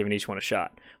 chickens and giving each one a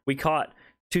shot. We caught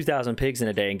 2,000 pigs in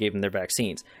a day and gave them their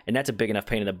vaccines, and that's a big enough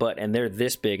pain in the butt. And they're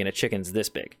this big, and a chicken's this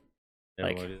big.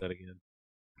 Never want to do that again.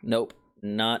 Nope,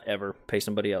 not ever. Pay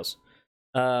somebody else.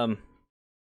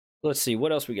 Let's see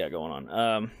what else we got going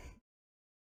on.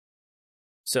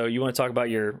 So you want to talk about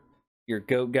your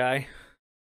goat guy?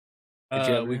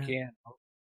 We can.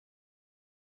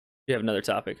 You have another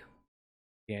topic.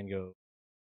 Can go.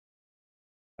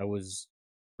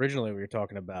 Originally we were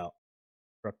talking about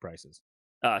truck prices.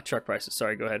 Truck prices.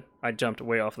 Sorry, go ahead. I jumped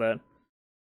way off that.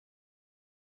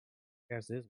 Yes,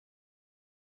 it is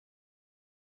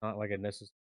not like a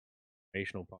necessary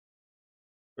podcast.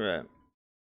 Right.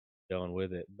 Going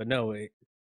with it, but no, at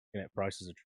prices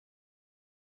of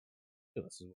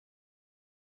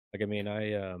like, I mean,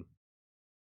 I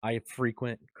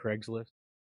frequent Craigslist.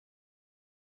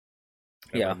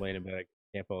 Yeah. I'm laying in bed,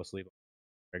 can't fall asleep.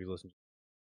 Craigslist.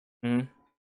 Mm-hmm.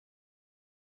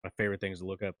 My favorite things to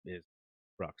look up is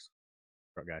truck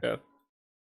guy. Yeah.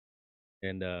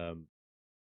 And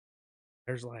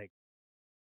there's like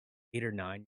 8 or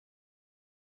 9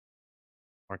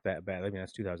 aren't that bad. I mean,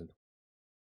 that's 2020.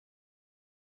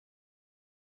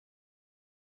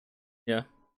 Yeah.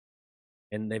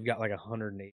 And they've got like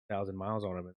 108,000 miles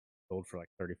on them and sold for like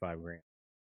 $35,000.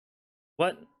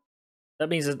 What? That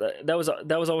means that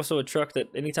was also a truck that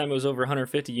anytime it was over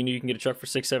 150, you knew you can get a truck for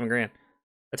 $6-7 grand.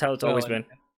 That's how it's always been.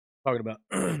 Talking about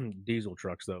diesel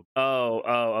trucks though.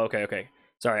 Oh, okay.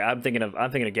 Sorry, I'm thinking of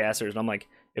gassers, and I'm like,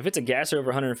 if it's a gasser over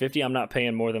 150, I'm not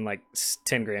paying more than like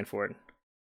 10 grand for it.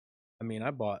 I mean, I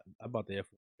bought the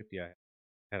F-150. I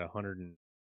had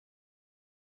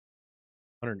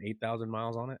 108,000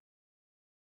 miles on it.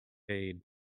 Paid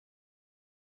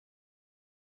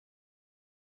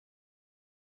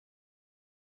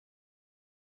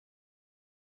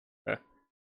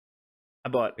I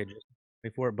bought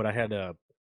before it, but I had a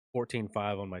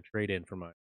 14.5 on my trade-in for my.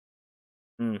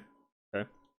 Okay.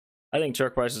 I think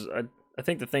truck prices. I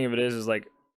think the thing of it is like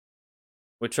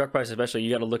with truck prices, especially,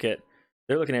 you got to look at.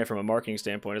 They're looking at it from a marketing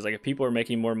standpoint. It's like if people are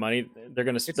making more money, they're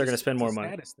gonna spend more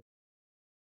money. It's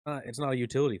not a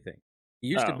utility thing. It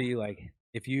used to be like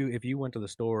if you went to the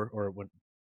store or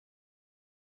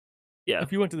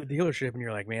if you went to the dealership and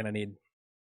you're like, man, I need a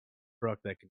truck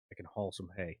that can haul some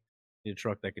hay. I need a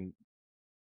truck that can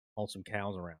haul some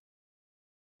cows around.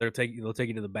 They'll take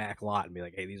you to the back lot and be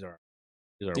like, hey, these are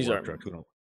work trucks.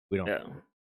 We don't. Yeah.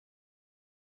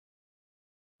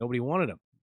 Nobody wanted them.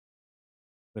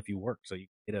 If you work, so you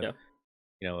get a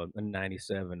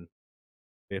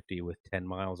 9750 with 10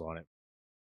 miles on it,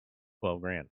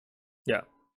 $12,000. Yeah,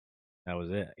 that was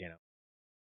it.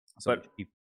 So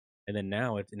and then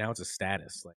now it's a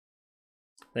status. Like,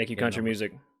 thank you, country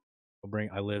music.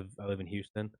 I live in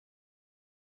Houston.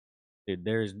 Dude,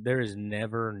 there is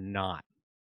never not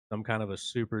some kind of a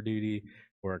Super Duty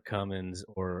or a Cummins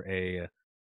or a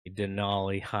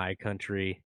Denali High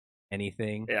Country,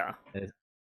 anything. Yeah.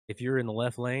 If you're in the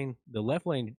left lane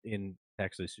in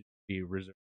Texas should be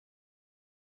reserved.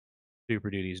 Super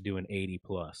Duty's doing 80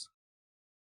 plus.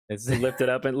 It's Lift it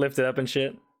up and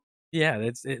shit. yeah,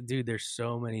 that's it, dude. There's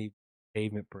so many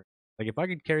pavement prints. Like if I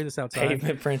could carry this outside,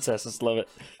 Pavement princesses, love it.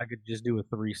 I could just do a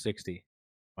 360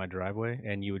 my driveway,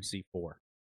 and you would see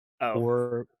Oh,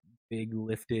 four big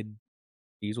lifted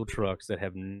diesel trucks that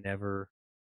have never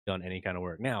done any kind of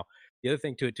work. Now, the other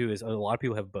thing to it too is a lot of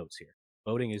people have boats here.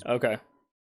 Boating is okay,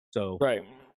 so right.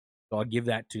 So I'll give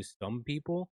that to some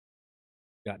people.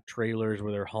 Got trailers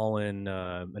where they're hauling.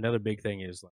 Another big thing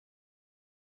is like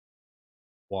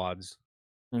quads,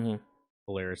 Mm-hmm.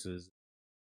 Polarises,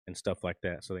 and stuff like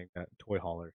that. So they got toy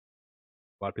haulers.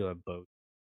 A lot of people have boats,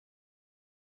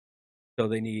 so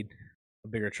they need a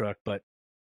bigger truck. But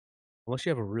unless you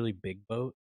have a really big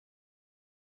boat,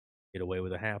 get away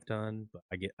with a half ton. But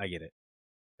I get it.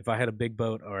 If I had a big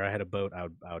boat or I had a boat, I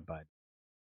would buy it.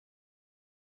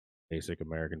 Basic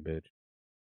American bitch.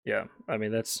 Yeah, I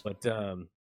mean that's. But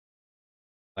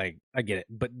like I get it.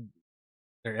 But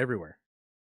they're everywhere.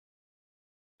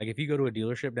 Like if you go to a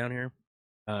dealership down here,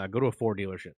 go to a Ford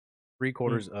dealership.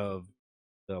 3/4 of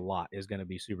the lot is going to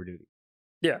be Super Duty.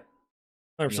 Yeah,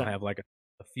 100%. You'll have like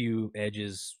a few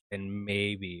edges and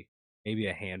maybe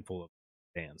a handful of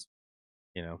stands.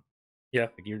 You know, Yeah,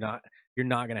 like you're not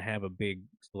going to have a big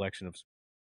selection of.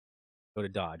 Go to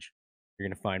Dodge, you're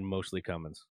going to find mostly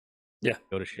Cummins. yeah,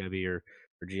 Go to Chevy or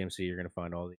GMC, you're going to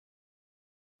find all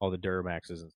the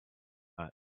Duramaxes and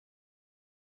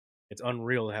it's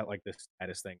unreal to have like this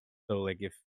status thing. So like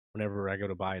if whenever I go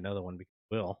to buy another one,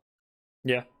 because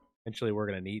yeah, eventually we're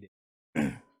gonna need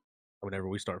it. Whenever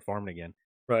we start farming again,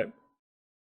 right.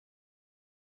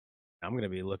 I'm gonna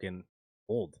be looking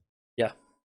old. Yeah,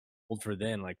 Old for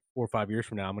then, like 4 or 5 years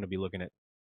from now, I'm gonna be looking at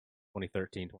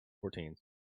 2013, 2014.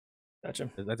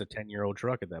 gotcha. That's a 10-year-old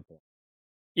truck at that point.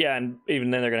 Yeah, and even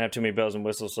then they're gonna have too many bells and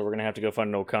whistles, so we're gonna have to go find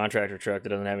an old contractor truck that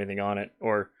doesn't have anything on it,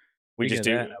 or we Speaking just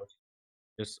of do. that, I was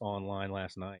just online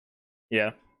last night,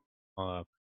 Yeah,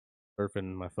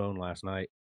 surfing my phone last night.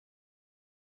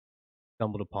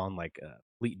 Stumbled upon like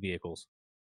fleet vehicles.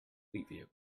 fleet view.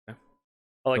 Yeah.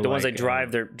 Oh, like So, the ones like,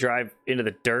 they drive into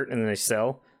the dirt and then they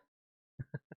sell.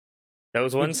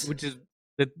 Those ones. which is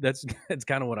that's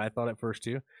kind of what I thought at first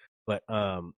too, but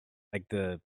like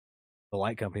the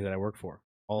light company that I work for,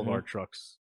 all of our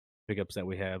trucks, pickups that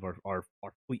we have are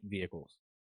fleet vehicles,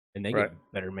 and they Right. get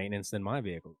better maintenance than my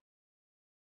vehicles.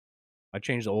 I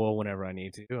change the oil whenever I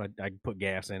need to. I put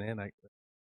gas in it. I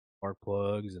spark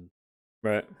plugs and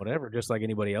Right. whatever, just like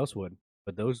anybody else would.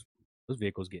 But those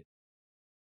vehicles get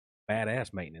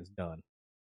badass maintenance done.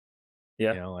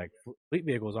 Yeah. You know, like fleet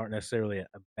vehicles aren't necessarily a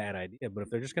bad idea, but if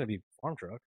they're just going to be farm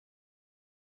trucks.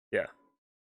 Yeah.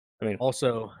 I mean,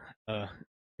 Also,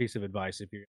 piece of advice: if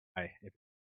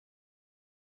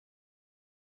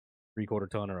 3/4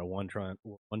 ton or a 1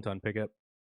 ton pickup,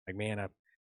 like man, I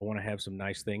want to have some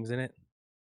nice things in it.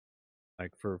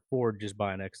 Like for Ford, just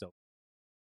buy an XL.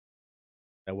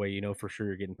 That way, you know for sure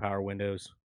you're getting power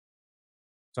windows.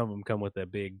 Some of them come with a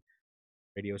big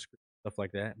radio screen, stuff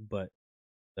like that, but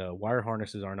the wire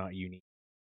harnesses are not unique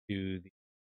to the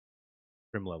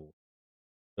trim level.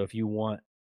 So if you want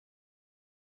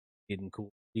getting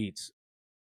cool seats,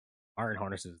 iron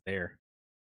harness is there.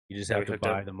 You just have to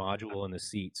buy the module and the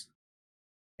seats,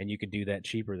 and you could do that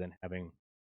cheaper than having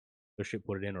push it,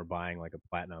 put it in, or buying like a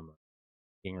Platinum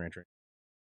King Rancher.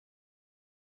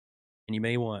 And you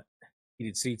may want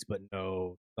heated seats, but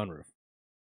no sunroof.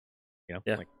 You know,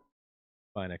 Yeah. like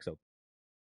buy an XL.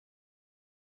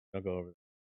 Don't go over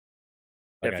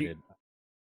Yeah, like I did.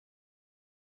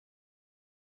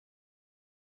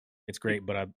 It's great,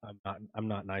 but I'm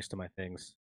not nice to my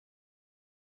things.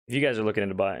 if you guys are looking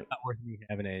into buying, Not worth me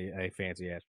having a fancy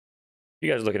ass.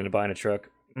 you guys are looking into buying a truck,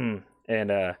 and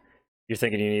you're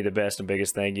thinking you need the best and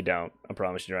biggest thing, you don't. I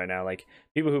promise you right now. Like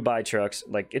people who buy trucks,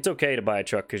 like it's okay to buy a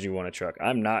truck because you want a truck.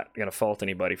 I'm not gonna fault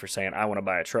anybody for saying I want to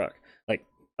buy a truck. Like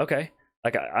okay,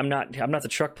 like I'm not the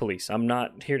truck police. I'm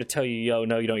not here to tell you, yo,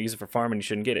 no, you don't use it for farming, you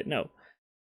shouldn't get it. No,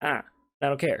 I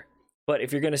don't care. But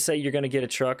if you're gonna say you're gonna get a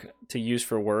truck to use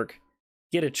for work,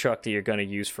 get a truck that you're gonna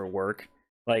use for work.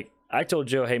 Like I told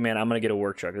Joe, hey man, I'm gonna get a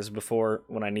work truck. This is before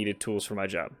when I needed tools for my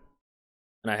job.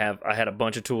 And I had a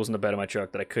bunch of tools in the bed of my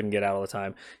truck that I couldn't get out all the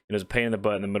time. It was a pain in the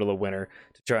butt in the middle of winter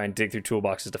to try and dig through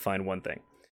toolboxes to find one thing.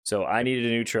 So I needed a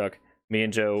new truck. Me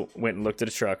and Joe went and looked at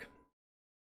a truck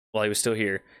while he was still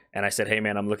here. And I said, hey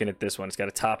man, I'm looking at this one. It's got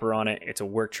a topper on it. It's a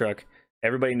work truck.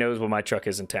 Everybody knows what my truck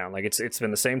is in town. Like it's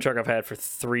been the same truck I've had for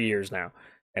 3 years now.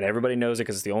 And everybody knows it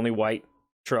because it's the only white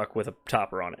truck with a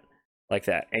topper on it like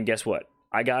that. And guess what?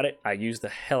 I got it. I used the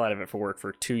hell out of it for work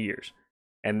for 2 years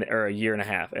or a year and a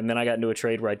half. And then I got into a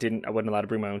trade where I wasn't allowed to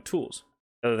bring my own tools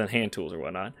other than hand tools or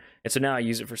whatnot. And so now I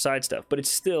use it for side stuff, but it's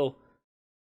still,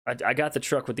 I got the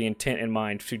truck with the intent in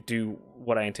mind to do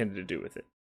what I intended to do with it.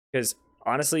 Because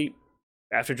honestly,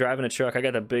 after driving a truck, I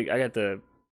got the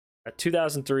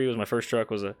 2003 was my first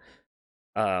truck, was a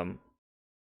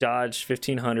Dodge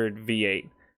 1500 V8.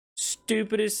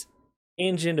 Stupidest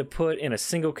engine to put in a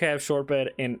single cab short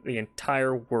bed in the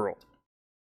entire world.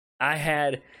 I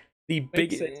had the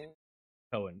biggest,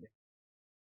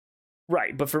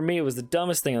 right, but for me it was the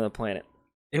dumbest thing on the planet.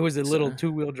 It was a little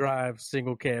 2-wheel drive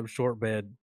single cab short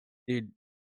bed, dude.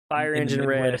 Fire engine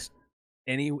red.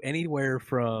 Anywhere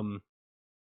from,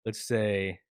 let's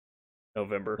say,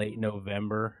 late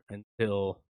November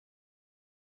until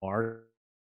March,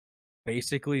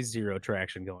 basically zero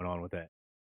traction going on with that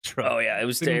truck. Oh yeah, it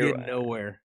was terrible. Get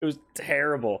nowhere. It was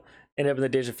terrible. Ended up in the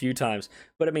ditch a few times,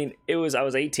 but I mean, I was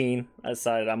 18. I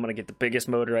decided I'm gonna get the biggest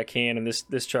motor I can, and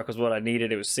this truck was what I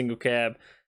needed. It was single cab.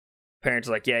 Parents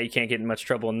were like, yeah, you can't get in much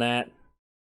trouble in that.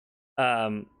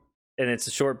 And it's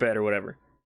a short bed or whatever.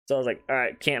 So I was like, all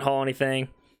right, can't haul anything,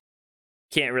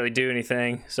 can't really do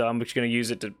anything, so I'm just gonna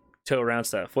use it to tow around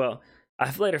stuff. Well,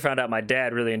 I later found out my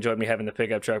dad really enjoyed me having the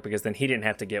pickup truck because then he didn't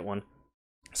have to get one.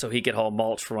 So he could haul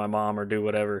mulch for my mom or do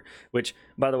whatever. Which,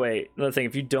 by the way, another thing,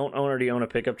 if you don't already own a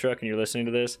pickup truck and you're listening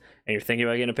to this and you're thinking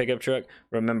about getting a pickup truck,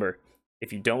 remember,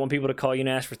 if you don't want people to call you and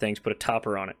ask for things, put a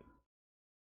topper on it.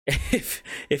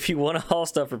 If you want to haul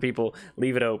stuff for people,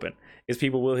 leave it open, because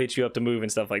people will hit you up to move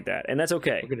and stuff like that, and that's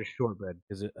okay. Look at a short bed,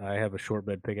 because I have a short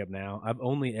bed pickup now. I've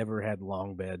only ever had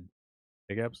long bed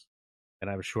pickups, and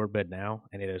I have a short bed now,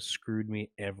 and it has screwed me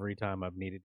every time I've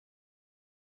needed.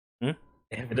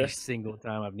 Every single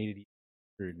time I've needed,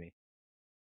 screwed me.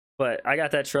 But I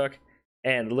got that truck,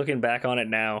 and looking back on it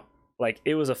now, like,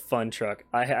 it was a fun truck.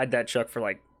 I had that truck for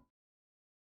like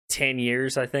 10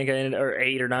 years, I think, or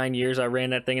 8 or 9 years. I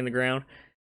ran that thing in the ground,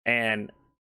 and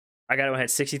I got it when it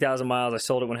had 60,000 miles. I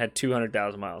sold it when it had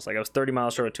 200,000 miles. Like, I was 30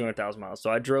 miles short of 200,000 miles. So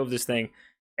I drove this thing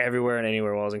everywhere and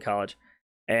anywhere while I was in college,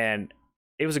 and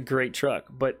it was a great truck.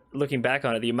 But looking back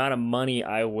on it, the amount of money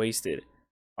I wasted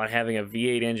on having a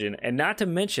V8 engine, and not to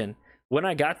mention, when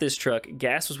I got this truck,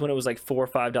 gas was when it was like $4 or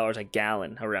 $5 a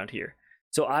gallon around here.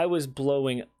 So I was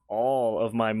blowing all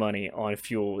of my money on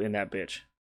fuel in that bitch.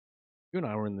 You and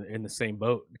I were in the same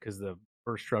boat, because the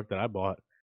first truck that I bought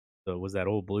was that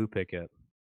old blue pickup,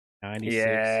 96.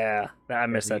 Yeah, I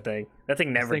missed that thing. That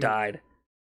thing never died.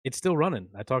 It's still running.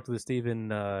 I talked to the Steven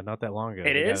not that long ago.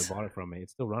 It is? Guy that bought it from me.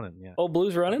 It's still running. Yeah. Old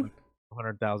Blue's running?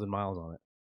 100,000 miles on it.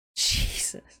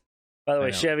 Jesus. By the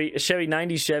way, Chevy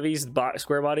 90s Chevys,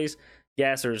 square bodies,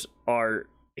 gassers are,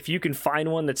 if you can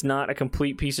find one that's not a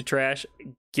complete piece of trash,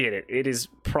 get it. It is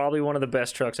probably one of the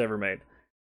best trucks ever made.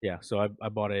 Yeah, so I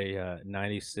bought a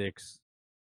 96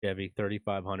 Chevy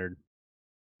 3500.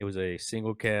 It was a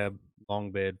single cab,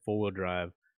 long bed, 4-wheel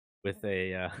drive with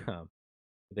a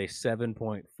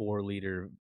 7.4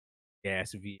 liter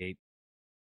gas V8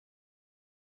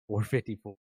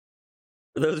 454.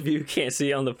 For those of you who can't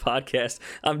see on the podcast,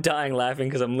 I'm dying laughing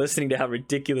because I'm listening to how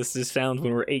ridiculous this sounds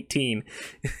when we're 18.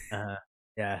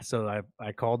 Yeah, so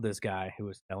I called this guy who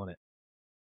was selling it.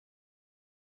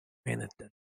 Man,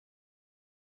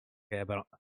 but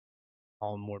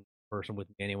I'm more person with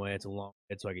me anyway. It's a long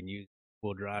bed, so I can use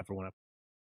full drive for when I.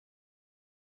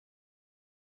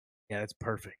 Yeah, that's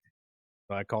perfect.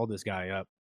 So I called this guy up,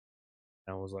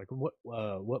 and I was like, "What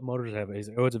motors have it?" He's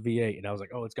like, "Oh, it's a V8," and I was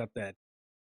like, "Oh, it's got that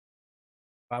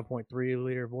 5.3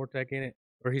 liter Vortec in it,"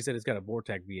 or he said it's got a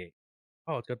Vortec V8.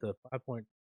 Oh, it's got the 5.3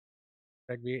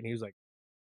 V8, and he was like,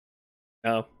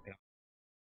 "Oh, yeah.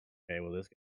 Okay, well this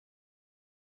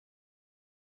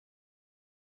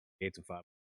it's a 5."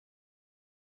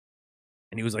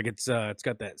 And he was like, it's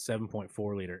got that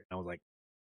 7.4 liter. And I was like,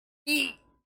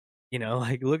 you know,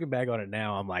 like looking back on it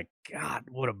now, I'm like, God,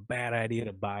 what a bad idea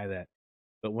to buy that.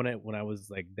 But when I was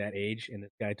like that age, and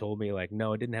this guy told me like,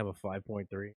 no, it didn't have a 5.3,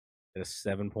 a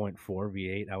 7.4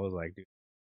 V8. I was like, dude,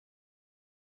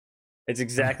 it's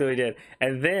exactly what he did.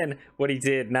 And then what he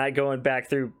did, not going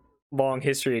back through long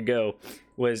history ago,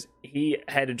 was he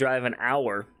had to drive an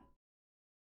hour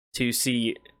to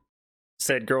see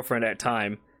said girlfriend at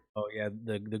time. Oh yeah,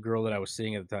 the girl that I was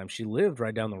seeing at the time, she lived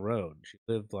right down the road. She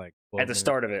lived like at the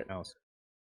start of it, house.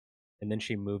 And then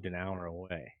she moved an hour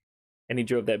away. And he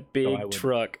drove that big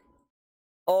truck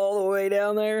all the way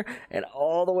down there and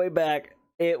all the way back.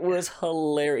 It was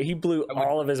hilarious. He blew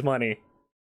all of his money.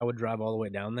 I would drive all the way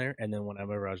down there, and then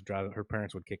whenever I was driving, her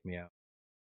parents would kick me out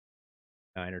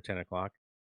 9 or 10 o'clock.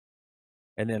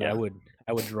 And then Yeah.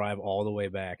 I would drive all the way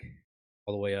back,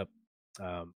 all the way up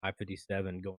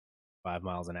I-57 going 5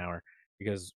 miles an hour,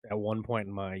 because at one point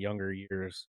in my younger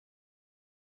years,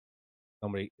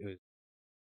 somebody, it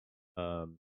was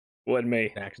Wasn't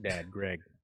me. Zach's dad, Greg,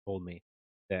 told me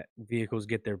that vehicles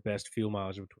get their best fuel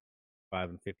mileage between 5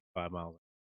 and 55 miles.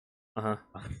 Uh-huh.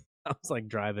 I was like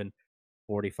driving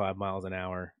 45 miles an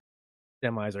hour.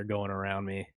 Semis are going around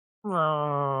me. You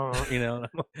know,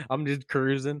 I'm just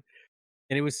cruising.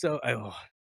 And it was so, I'm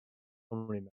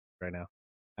remembering right now.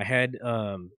 I had,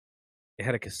 it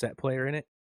had a cassette player in it.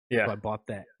 Yeah. So I bought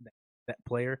that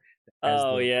player that has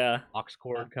Oh, the yeah. aux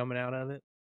cord coming out of it.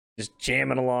 Just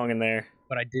jamming along in there.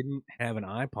 But I didn't have an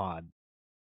iPod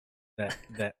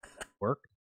that worked.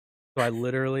 So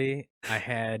I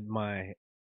had my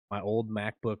old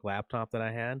MacBook laptop that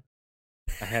I had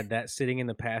that sitting in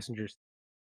the passenger seat,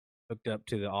 hooked up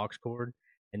to the aux cord,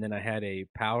 and then I had a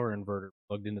power inverter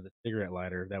plugged into the cigarette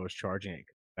lighter that was charging it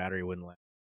 'cause the battery wouldn't last.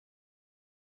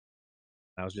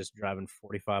 I was just driving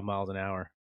 45 miles an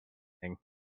hour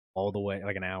all the way,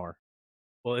 like an hour.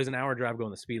 Well, it was an hour drive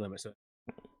going the speed limit, so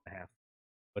a half.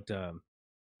 But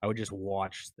I would just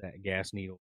watch that gas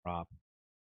needle drop.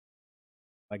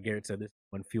 Like Garrett said, this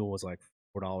when fuel was like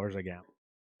 $4 a gallon.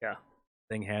 Yeah.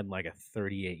 Thing had like a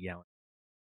 38 gallon,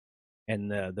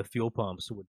 and the fuel pumps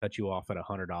would cut you off at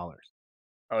 $100.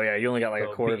 Oh, yeah. You only got like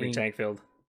So a quarter of your tank filled.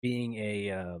 Being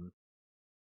a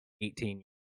 18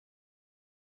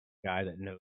 guy that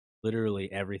knows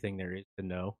literally everything there is to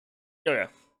know, Oh, yeah.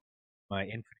 my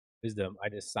infinite wisdom, I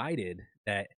decided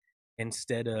that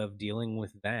instead of dealing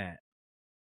with that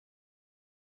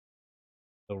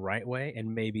the right way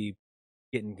and maybe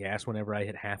getting gas whenever I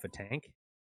hit half a tank,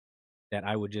 that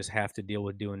I would just have to deal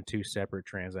with doing 2 separate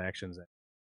transactions that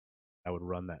I would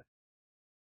run that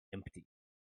empty.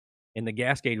 And the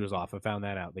gas gauge was off. I found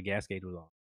that out. The gas gauge was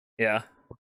off. Yeah.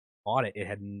 Bought it. It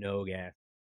had no gas,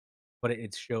 but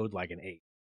it showed like an 8.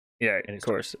 Yeah, And of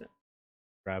course.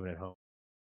 Driving it home.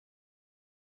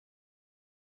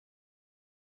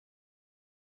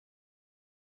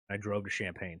 I drove to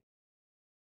Champaign.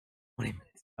 20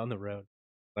 minutes down the road.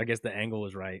 I guess the angle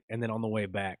was right. And then on the way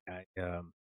back, I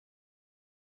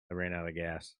ran out of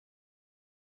gas.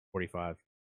 45.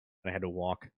 And I had to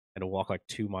walk. Like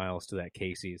 2 miles to that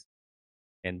Casey's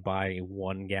and buy a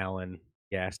 1 gallon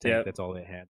gas tank. Yep. That's all they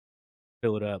had.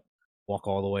 Fill it up, walk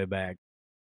all the way back,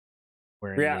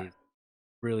 wearing Yeah. these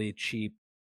really cheap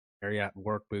Marriott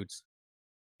work boots,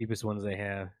 cheapest ones they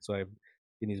have. So I have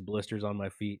these blisters on my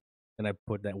feet, and I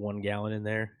put that 1 gallon in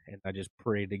there, and I just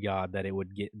prayed to God that it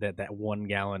would get that 1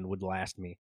 gallon would last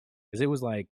me, because it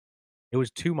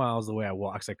was 2 miles the way I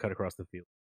walked. I cut across the field.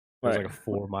 It was Right. like a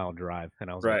 4-mile drive,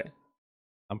 and I was Right. like,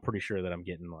 I'm pretty sure that I'm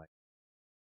getting like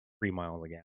 3 miles a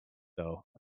gallon. So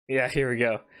Yeah, here we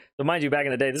go. So mind you, back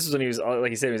in the day, this was when he was, like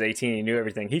you said, he was 18. He knew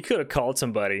everything. He could have called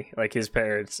somebody, like his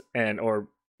parents or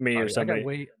me or I somebody.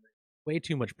 got way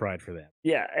too much pride for that.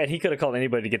 Yeah, and he could have called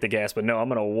anybody to get the gas, but no, I'm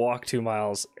going to walk 2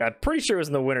 miles. I'm pretty sure it was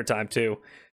in the wintertime, too.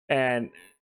 And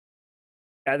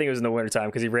I think it was in the wintertime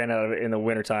because he ran out of it in the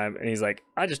wintertime, and he's like,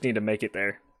 I just need to make it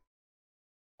there.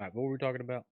 All right, what were we talking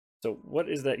about? So what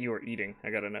is that you are eating?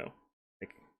 I got to know.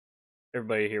 Like,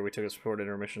 everybody here, we took a short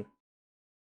intermission.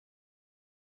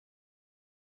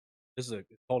 This is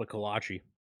called a kolache.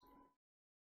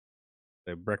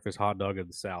 The breakfast hot dog of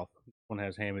the South. This one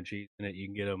has ham and cheese in it. You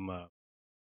can get them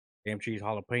ham, cheese,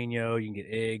 jalapeno. You can get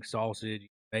egg, sausage,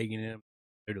 bacon in them.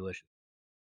 They're delicious.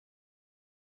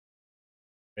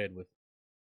 Bread with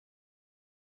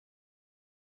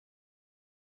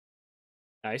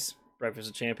Nice. Breakfast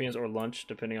of Champions or lunch,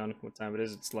 depending on what time it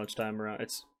is. It's lunchtime around.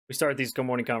 We start these good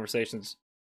morning conversations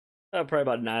probably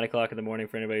about 9 o'clock in the morning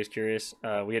for anybody who's curious.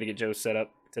 We had to get Joe set up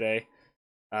today.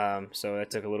 So that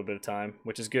took a little bit of time,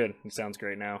 which is good. It sounds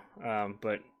great now.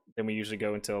 But then we usually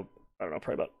go until, I don't know,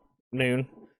 probably about noon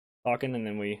talking, and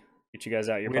then we get you guys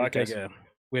out your podcast.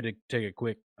 We had to take a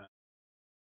quick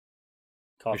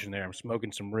Coffee. there. I'm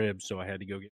smoking some ribs, so I had to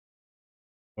go get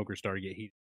smoker started to get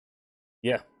heated.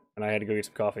 Yeah, and I had to go get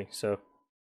some coffee, so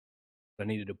I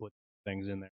needed to put things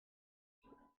in there.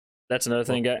 That's another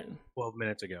thing, guys. 12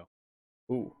 minutes ago.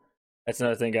 Ooh, that's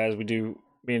another thing, guys.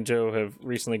 Me and Joe have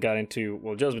recently got into,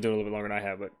 well, Joe's been doing a little bit longer than I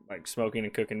have, but like smoking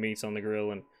and cooking meats on the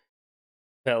grill and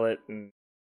pellets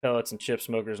and chip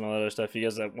smokers and all that other stuff. If you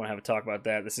guys want to have a talk about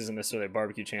that, this isn't necessarily a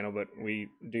barbecue channel, but we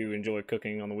do enjoy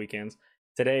cooking on the weekends.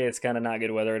 Today, it's kind of not good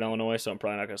weather in Illinois, so I'm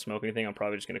probably not going to smoke anything. I'm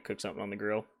probably just going to cook something on the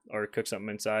grill or cook something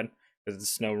inside because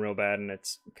it's snowing real bad and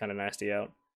it's kind of nasty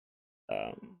out.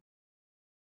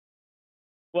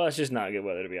 Well, it's just not good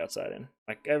weather to be outside in.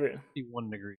 Like 1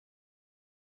 degree.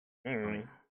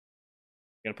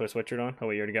 You gonna put a sweatshirt on? Oh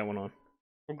wait, you already got one on.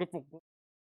 You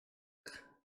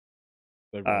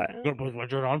Uh, gonna put a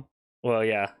sweatshirt on? well,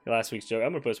 yeah, last week's joke.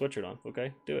 I'm gonna put a sweatshirt on.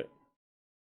 Okay, do it.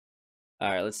 All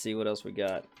right, let's see what else we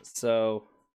got. So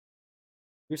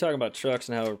we were talking about trucks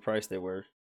and how overpriced they were.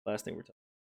 Last thing we're talking.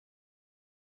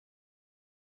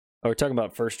 Oh, we're talking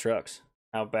about first trucks.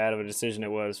 How bad of a decision it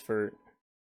was for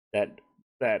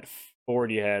that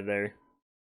Ford you had there.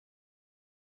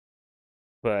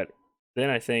 But then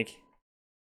I think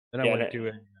Then I Yeah, went that- to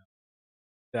a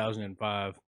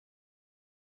 2005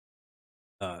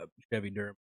 Chevy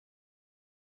Durham,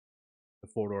 the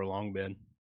 4-door long bed,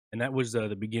 and that was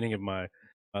the beginning of my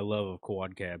love of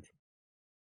quad cabs.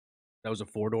 That was a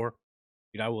 4-door.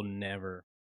 Dude, I will never.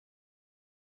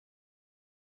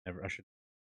 I should.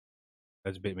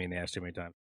 That's bit me in the ass too many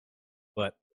times.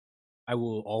 But I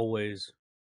will always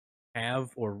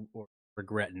have or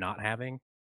regret not having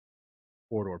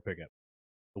 4-door pickup.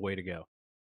 The way to go.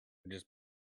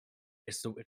 It's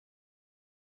so.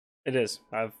 it is.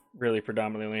 I've really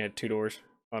predominantly only had 2 doors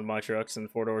on my trucks, and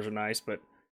 4 doors are nice, but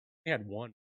I had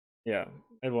one. yeah,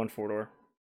 I had one 4-door,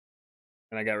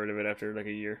 and I got rid of it after like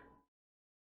a year.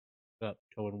 Up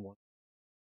towing one.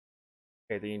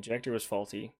 Okay, the injector was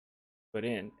faulty, put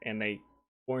in, and they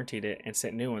warranted it and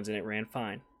sent new ones, and it ran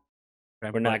fine.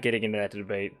 We're not getting into that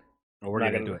debate. We're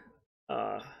not getting into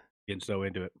it. Getting so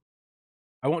into it.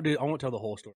 I won't tell the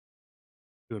whole story.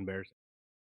 Too embarrassing.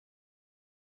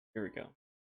 Here we go.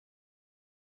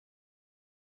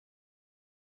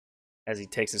 As he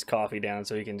takes his coffee down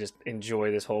so he can just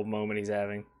enjoy this whole moment he's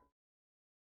having.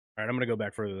 All right, I'm gonna go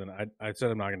back further than I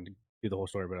said. I'm not gonna do the whole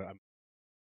story, but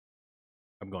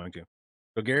I'm going to.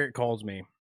 So Garrett calls me,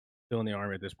 still in the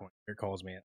Army at this point. Garrett calls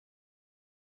me at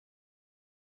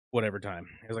whatever time.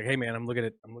 He's like, "Hey man, I'm looking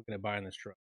at buying this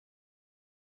truck."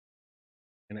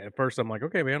 And at first I'm like,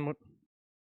 "Okay, man, what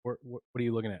are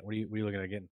you looking at? What are you looking at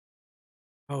getting?"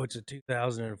 Oh, it's a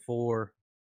 2004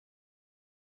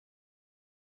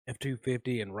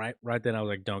 F-250, and right then I was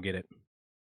like, "Don't get it.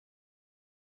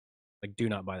 Like, do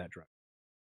not buy that truck."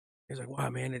 He's like, "Wow,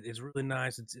 man, it's really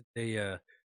nice. It's a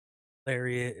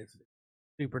Lariat. It's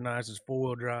super nice. It's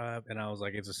 4-wheel drive." And I was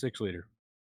like, "It's a 6-liter."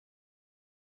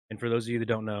 And for those of you that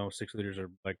don't know, 6-liters are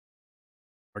like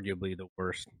arguably the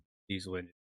worst diesel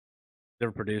engine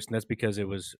ever produced, and that's because it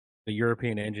was the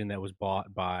European engine that was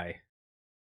bought by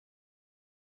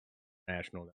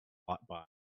National, that was bought by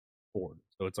Ford.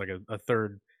 So it's like a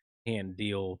third hand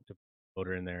deal to put a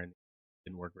motor in there, and it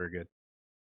didn't work very good.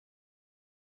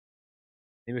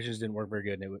 The emissions didn't work very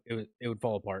good, and it would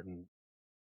fall apart. And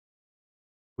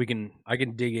I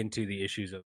can dig into the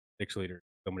issues of 6-liter.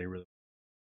 Somebody really,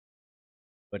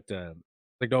 but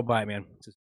like, don't buy it, man.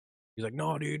 He's like,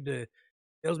 "No, dude, the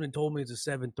salesman told me it's a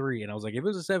 7.3," and I was like, "If it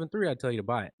was a 7.3, I'd tell you to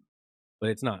buy it." But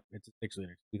it's not. It's a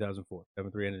 6-liter, 2004,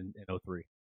 7.3 and 03.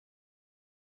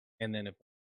 And then if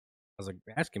I was like,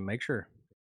 "Ask him, make sure."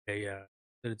 Hey, said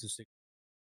it's a 6.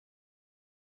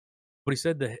 But he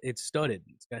said that it's studded.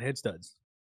 It's got head studs.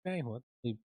 Okay, well,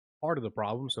 that's part of the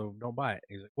problem, so don't buy it.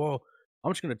 He's like, "Well,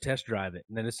 I'm just going to test drive it."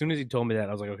 And then as soon as he told me that,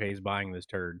 I was like, "Okay, he's buying this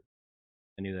turd."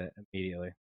 I knew that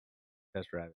immediately. Test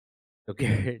drive it. So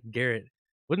Garrett,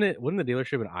 wasn't the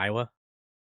dealership in Iowa?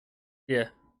 Yeah,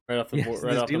 right off the Yes,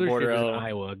 right this off the dealership border. is in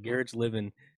Iowa. Garrett's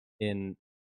living in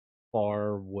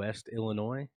far west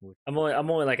Illinois. I'm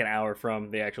only like an hour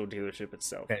from the actual dealership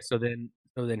itself. Okay, so then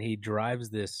he drives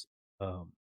this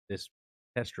this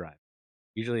test drive.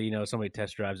 Usually, somebody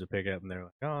test drives a pickup and they're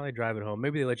like, "Oh, they drive it home."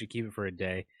 Maybe they let you keep it for a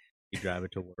day. You drive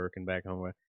it to work and back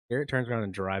home. Garrett turns around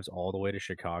and drives all the way to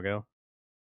Chicago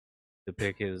to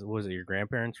pick your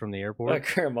grandparents from the I airport?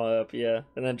 grandma up, yeah,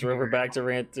 and then drove her back to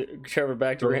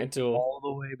Rantoul. All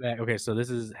the way back. Okay, so this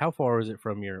is, how far is it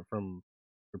from your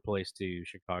place to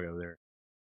Chicago there?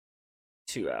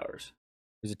 2 hours.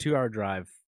 It's a 2-hour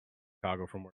drive, Chicago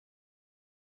from work.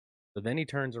 So then he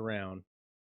turns around,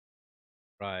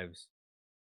 drives.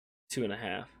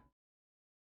 2.5.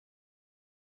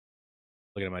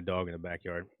 Looking at my dog in the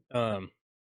backyard. So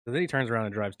then he turns around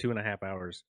and drives 2.5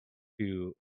 hours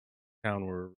to town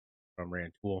where from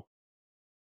Rantoul.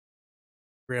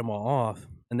 Grandma off,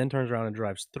 and then turns around and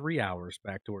drives 3 hours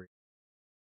back to where.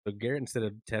 So Garrett, instead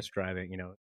of test driving,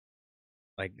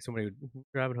 like somebody would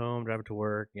drive it home, drive it to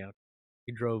work,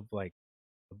 he drove like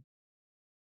a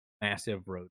massive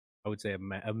road. I would say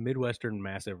a Midwestern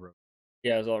massive road.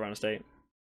 Yeah, it was all around the state.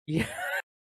 Yeah,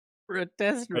 for a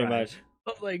test Pretty drive. much.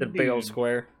 I was like, The big old dude,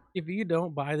 square. if you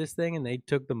don't buy this thing and they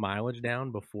took the mileage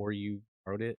down before you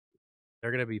rode it,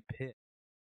 they're gonna be pissed.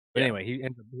 But Yeah. anyway, he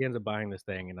ends up buying this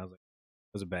thing, and I was like,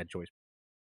 it was a bad choice.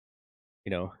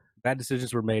 Bad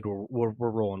decisions were made. We're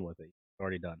rolling with it. It's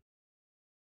already done.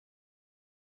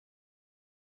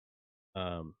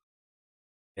 And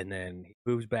then he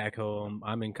moves back home.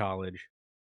 I'm in college.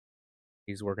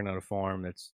 He's working on a farm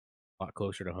that's a lot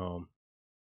closer to home.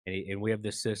 And we have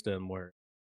this system where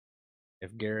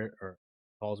if Garrett or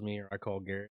calls me or I call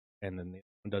Garrett and then the other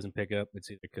one doesn't pick up, it's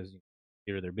either because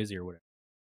either they're busy or whatever.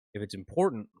 If it's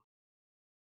important,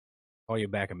 I'll call you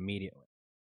back immediately.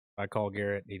 If I call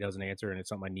Garrett, he doesn't answer, and it's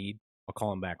something I need, I'll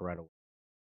call him back right away.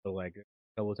 So like a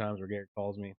couple of times where Garrett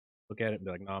calls me, look at it and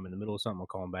be like, no, I'm in the middle of something, I'll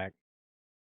call him back.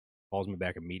 Calls me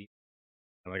back immediately.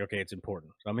 I'm like, okay, it's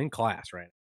important. So I'm in class right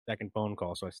now. Second phone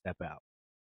call, so I step out.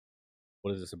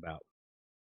 What is this about?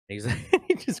 And he's like,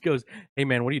 he just goes, hey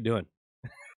man, what are you doing?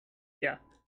 Yeah.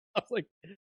 I was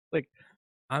like,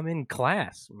 I'm in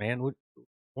class, man.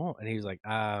 What? And he's like,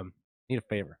 need a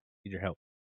favor. Need your help.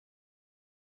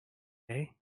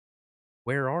 Okay.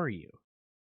 Where are you?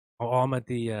 Oh, I'm at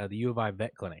the U of I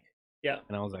vet clinic. Yeah.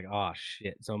 And I was like, oh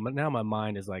shit. So now my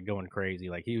mind is like going crazy.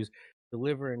 Like he was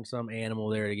delivering some animal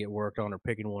there to get worked on or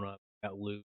picking one up, got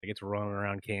loot. Like it's running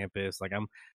around campus. Like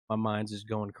my mind's just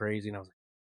going crazy. And I was like,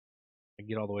 I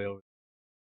get all the way over.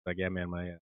 Like, yeah, man,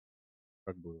 my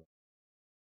truck blew up.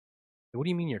 What do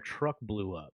you mean your truck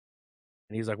blew up?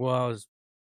 And he's like, well, I was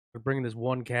bringing this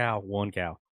one cow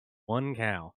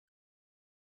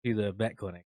to the vet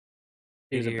clinic.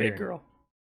 She was a big girl.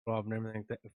 And everything.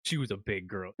 She was a big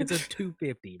girl. It's a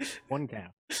 250, one cow.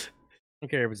 I don't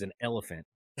care if it's an elephant.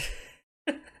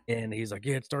 And he's like,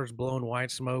 yeah, it starts blowing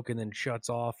white smoke and then shuts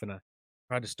off. And I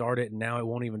tried to start it and now it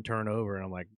won't even turn over. And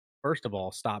I'm like, first of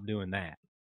all, stop doing that.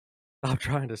 Stop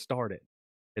trying to start it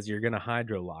because you're going to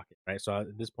hydro lock it, right? So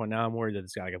at this point now I'm worried that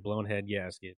it's got like a blown head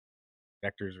gasket.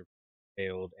 Vectors are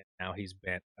failed and now he's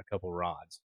bent a couple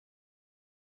rods.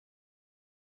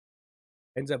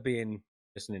 Ends up being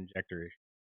just an injector issue.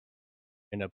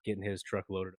 End up getting his truck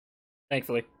loaded.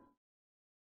 Thankfully.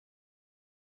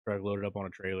 Truck loaded up on a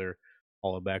trailer,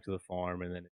 haul it back to the farm,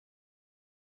 and then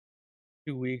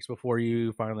 2 weeks before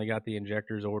you finally got the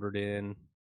injectors ordered in.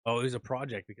 Oh, it was a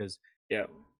project because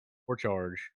for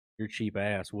charge, your cheap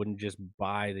ass wouldn't just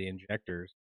buy the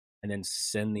injectors and then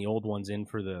send the old ones in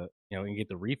for the and get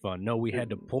the refund. No, we had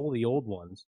to pull the old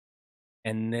ones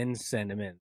and then send them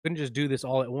in. Couldn't just do this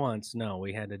all at once. No,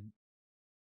 we had to.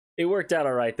 It worked out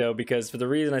all right though, because for the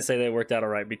reason I say that it worked out all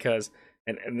right, because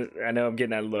and I know I'm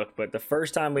getting that look, but the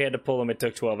first time we had to pull them, it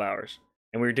took 12 hours,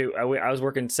 and I was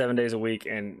working 7 days a week,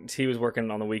 and he was working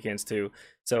on the weekends too.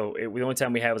 So the only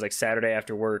time we had was like Saturday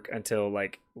after work until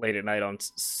like late at night on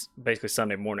basically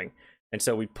Sunday morning. And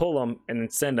so we pull them and then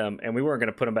send them, and we weren't going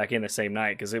to put them back in the same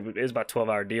night because it was about a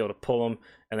 12-hour deal to pull them,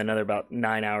 and then another about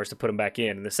 9 hours to put them back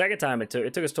in. And the second time, it took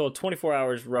us total 24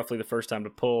 hours roughly the first time to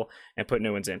pull and put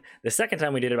new ones in. The second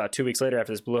time we did it about 2 weeks later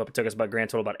after this blew up, it took us about grand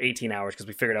total about 18 hours because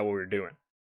we figured out what we were doing.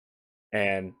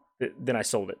 And then I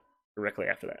sold it directly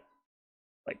after that,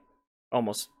 like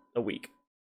almost a week.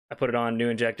 I put it on, new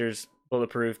injectors,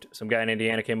 bulletproofed. Some guy in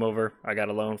Indiana came over. I got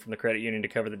a loan from the credit union to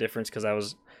cover the difference because I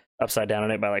was upside down on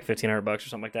it by like $1,500 or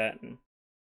something like that, and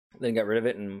then got rid of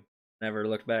it and never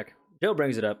looked back. Joe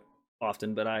brings it up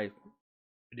often, but I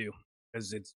do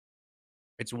because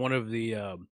it's one of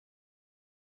the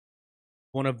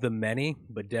many,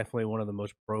 but definitely one of the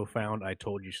most profound "I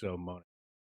told you so" moments.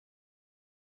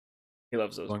 He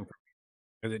loves those.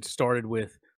 Because it started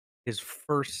with his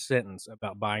first sentence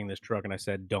about buying this truck, and I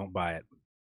said, "Don't buy it."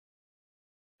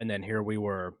 And then here we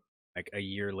were, like a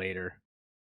year later.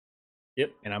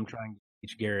 Yep. And I'm trying to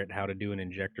teach Garrett how to do an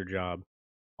injector job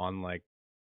on like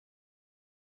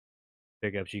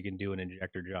pickups. You can do an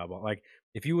injector job on. Like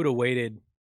if you would have waited,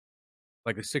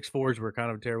 like the 6.4s were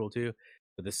kind of terrible too,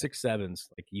 but the 6.7s,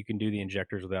 like you can do the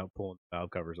injectors without pulling the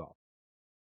valve covers off.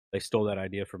 They stole that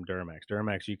idea from Duramax.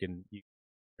 Duramax, you can use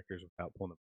injectors without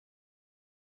pulling them.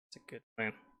 That's a good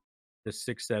plan. The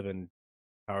 6.7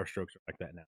 Power Strokes are like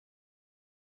that now.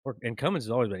 And Cummins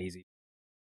has always been easy.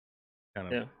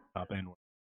 Kind of top end.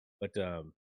 But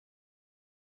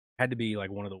had to be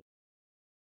like one of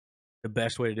the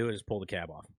best way to do it is pull the cab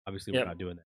off. Obviously, we're not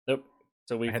doing that. Nope.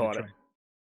 So we fought it.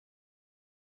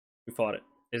 We fought it.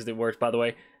 Is the worst, by the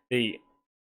way.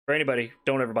 For anybody,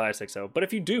 don't ever buy a 6.0. But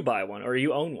if you do buy one or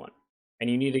you own one and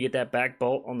you need to get that back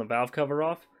bolt on the valve cover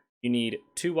off, you need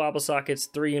 2 wobble sockets,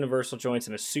 3 universal joints,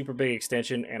 and a super big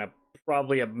extension, and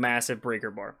probably a massive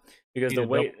breaker bar. Because the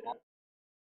way,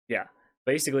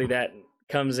 basically that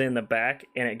comes in the back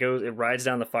and it rides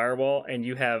down the firewall, and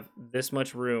you have this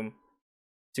much room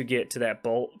to get to that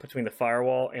bolt between the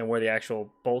firewall and where the actual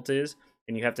bolt is,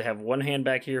 and you have to have one hand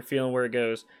back here feeling where it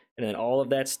goes, and then all of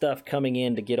that stuff coming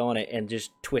in to get on it and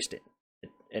just twist it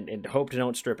and hope to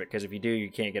don't strip it, because if you do, you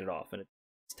can't get it off, and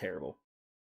it's terrible.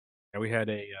 Yeah, we had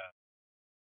a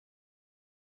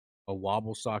a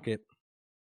wobble socket,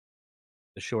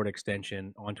 the short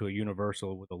extension onto a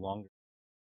universal with a longer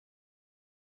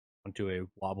onto a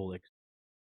wobble.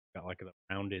 Got like a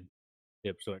rounded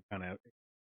tip, so it kind of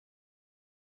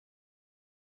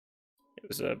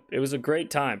It was a great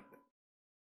time.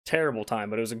 Terrible time,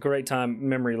 but it was a great time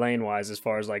memory lane wise as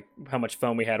far as like how much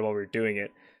fun we had while we were doing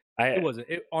it. it wasn't.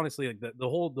 It honestly like the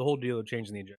whole deal of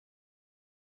changing the injector.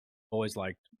 Always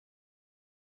liked.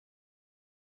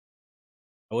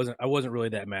 I wasn't really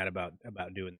that mad about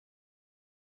doing.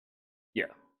 Yeah,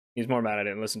 he's more mad I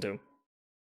didn't listen to him.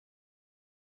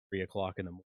 3 o'clock in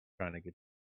the morning trying to get.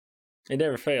 It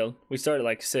never failed. We started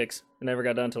like 6 and never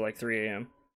got done till like 3 a.m.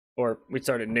 Or we'd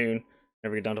start at noon,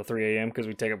 never get done till 3 a.m. because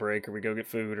we take a break or we go get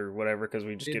food or whatever because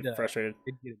we just get frustrated.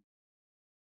 It did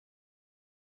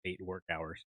 8 work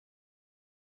hours.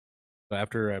 So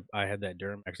after I had that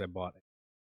Duramax I bought,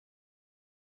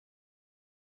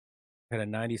 I had a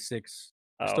 96.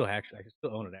 I still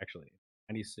own it actually.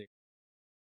 96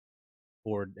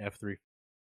 Ford F3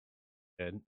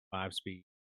 5-speed.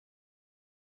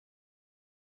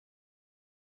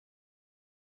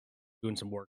 Doing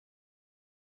some work.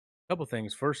 A couple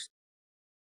things. First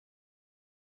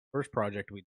project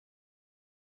we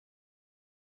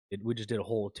just did a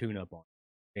whole tune-up on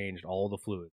it. Changed all the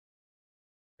fluid.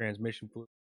 Transmission fluid.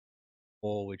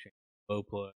 We changed flow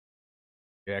plug,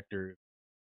 injector,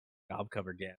 valve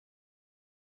cover gap.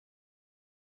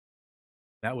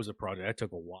 That was a project. That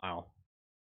took a while.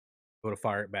 Go to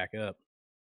fire it back up.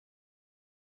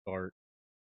 Start.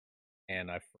 And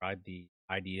I fried the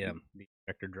IDM, the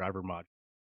injector driver module.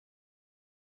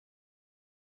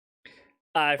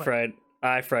 I fried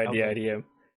the IDM.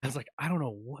 I was like, I don't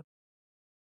know what.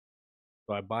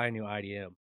 So I buy a new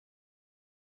IDM.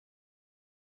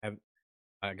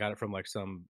 I got it from like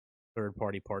some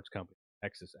third-party parts company in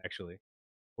Texas, actually.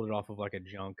 Pulled it off of like a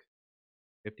junk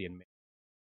 50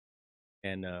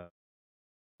 and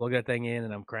plug that thing in,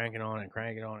 and I'm cranking on and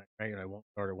cranking on and cranking. I won't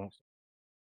start. It won't start.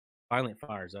 Finally, it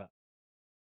fires up.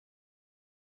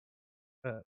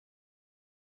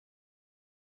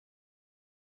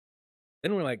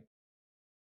 Then we're like,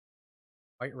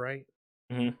 quite right.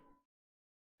 Mm-hmm. And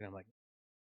I'm like,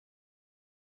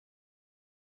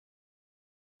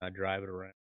 I drive it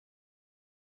around.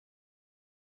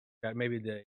 Got maybe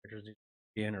the electricity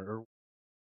in or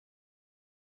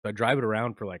so I drive it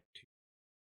around for like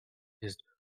 2, just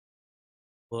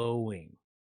blowing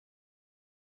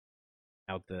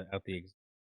out the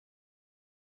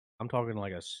I'm talking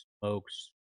like a smokes.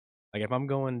 Like if I'm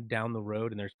going down the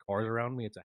road and there's cars around me,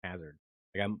 it's a hazard.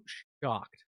 Like I'm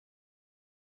shocked.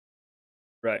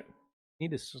 Right. I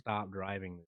need to stop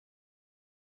driving.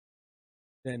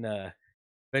 Then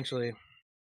eventually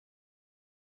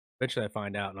I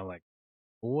find out and I'm like,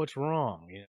 well, what's wrong?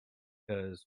 You know,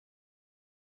 because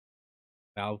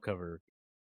valve cover,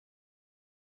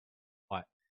 what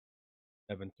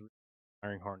 7.3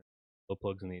 wiring harness, blow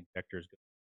plugs in the injectors,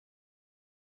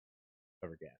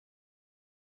 cover gas,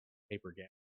 paper gas,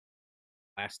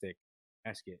 plastic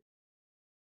gasket,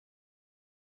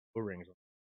 O-rings.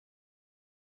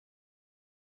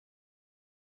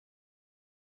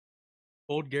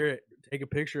 Told Garrett, take a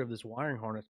picture of this wiring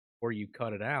harness before you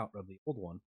cut it out of the old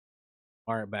one.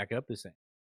 Wire it back up the same.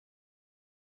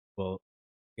 Well,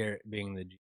 Garrett being the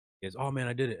G is, oh man,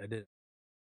 I did it.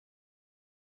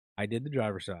 I did the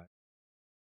driver's side.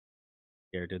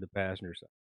 Garrett did the passenger side.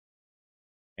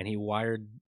 And he wired,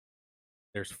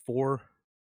 there's four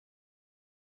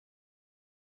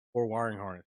wiring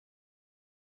harness.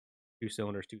 2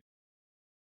 cylinders, 2.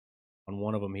 On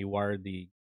one of them, he wired the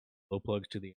glow plugs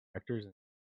to the injectors and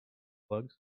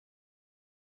plugs.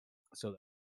 So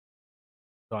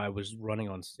I was running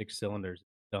on 6 cylinders,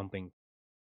 dumping.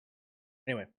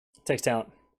 Anyway. It takes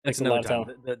talent. That's a lot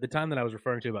another of time. The time that I was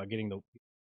referring to about getting the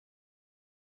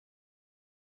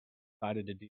decided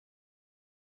to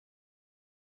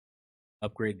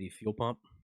upgrade the fuel pump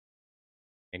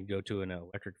and go to an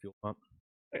electric fuel pump.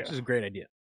 Yeah. Which is a great idea.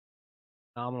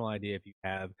 Phenomenal idea if you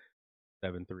have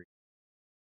 7.3.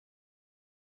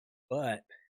 But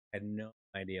I had no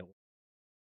idea.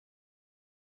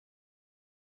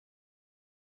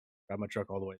 Got my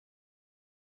truck all the way.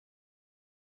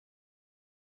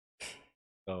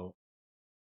 So,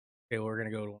 okay, we're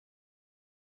going to go to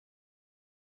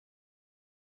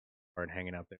and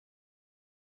hanging out there.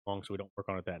 As long as we don't work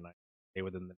on it that night. Stay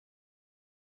within the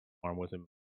farm with him.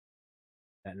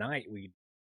 That night, we can't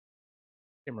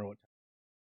remember what time.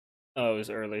 Oh, it was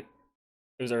early.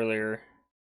 It was earlier.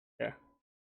 Yeah.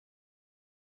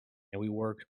 And we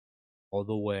worked all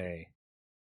the way.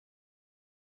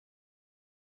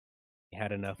 We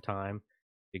had enough time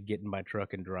to get in my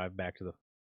truck and drive back to the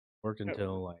Worked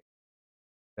until like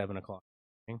 7 o'clock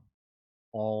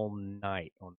all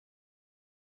night on.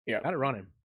 Yeah. Got it running.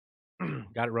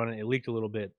 Got it running. It leaked a little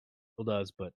bit. Still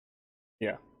does, but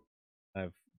Yeah.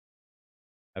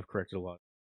 I've corrected a lot.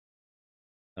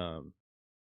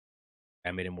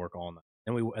 I made him work all night.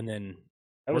 And then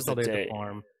That was worked all the day at day. the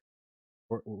farm.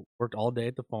 Worked all day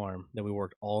at the farm. Then we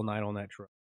worked all night on that truck.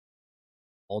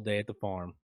 All day at the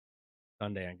farm.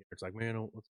 Sunday, it's like, man,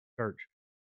 let's go to church.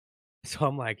 So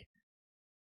I'm like,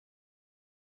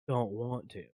 don't want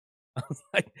to. I was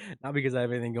like, not because I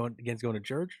have anything going against going to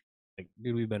church. Like,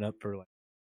 dude, we've been up for like,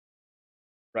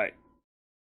 Right.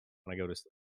 when I go to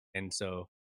sleep. And so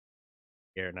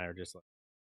Garrett and I are just like,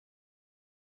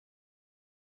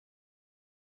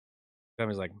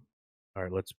 family's like, all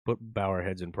right, let's bow our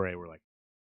heads and pray. We're like,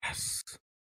 yes.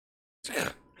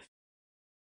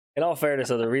 In all fairness,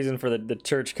 though, the reason for the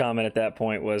church comment at that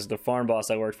point was the farm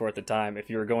boss I worked for at the time. If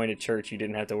you were going to church, you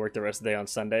didn't have to work the rest of the day on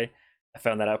Sunday. I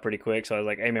found that out pretty quick. So I was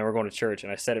like, hey, man, we're going to church.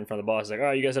 And I said it in front of the boss. He's like,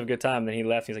 oh, you guys have a good time. And then he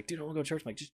left. He's like, dude, I want to go to church. I'm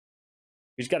like,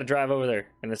 we just got to drive over there.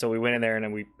 And then so we went in there and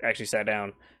then we actually sat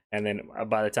down. And then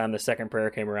by the time the second prayer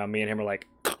came around, me and him were like,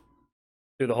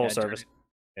 through the whole service.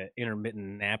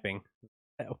 Intermittent napping.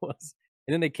 That was.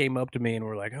 And then they came up to me and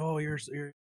were like, oh, you're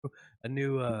a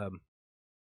new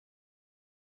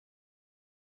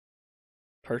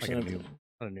person. Like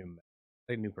not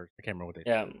a new person. I can't remember what they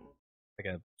yeah. said.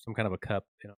 Like some kind of a cup,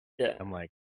 you know. Yeah. I'm like,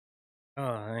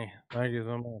 oh, thank you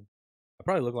so much. I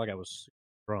probably looked like I was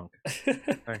drunk.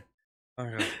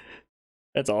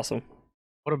 That's awesome.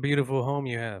 What a beautiful home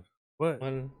you have. What's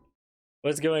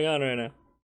going on right now?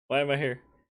 Why am I here?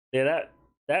 Yeah,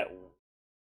 that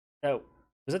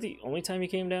was that the only time you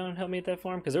came down and helped me at that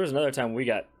farm? Because there was another time we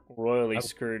got royally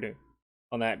screwed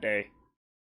on that day.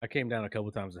 I came down a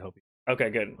couple times to help you. Okay,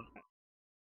 good.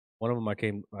 One of them I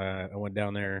went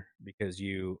down there because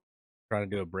you trying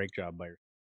to do a brake job by yourself.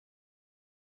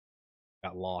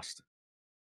 Got lost.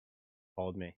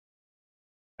 Called me.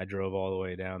 I drove all the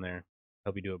way down there.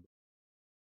 Help you do a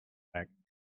back.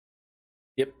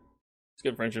 Yep. It's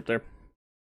good friendship there.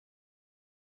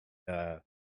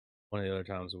 One of the other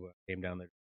times I came down there,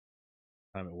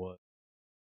 time it was,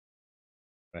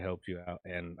 I helped you out,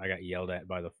 and I got yelled at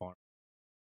by the farm.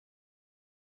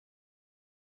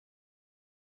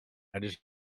 I just,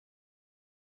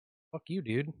 fuck you,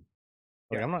 dude.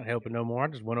 Like, Yeah. I'm not helping no more. I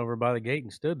just went over by the gate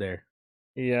and stood there.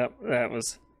 Yeah, that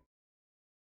was.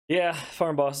 Yeah,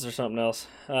 farm bosses are something else.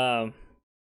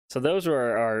 So those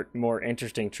were our more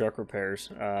interesting truck repairs,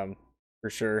 for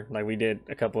sure. Like we did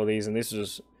a couple of these, and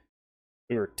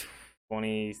we were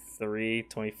 23,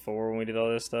 24 when we did all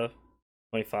this stuff.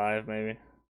 25 maybe.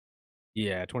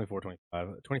 Yeah, 24,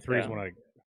 25. 23 is when I.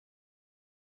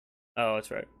 Oh,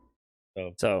 that's right.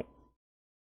 So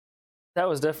that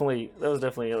was definitely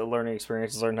a learning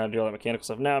experience, learning how to do all that mechanical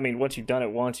stuff. Now, I mean, once you've done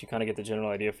it once, you kind of get the general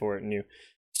idea for it, and you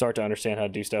start to understand how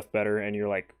to do stuff better. And you're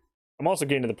like, I'm also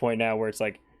getting to the point now where it's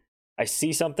like, I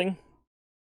see something,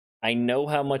 I know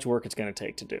how much work it's going to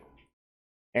take to do.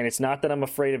 And it's not that I'm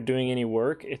afraid of doing any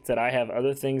work, it's that I have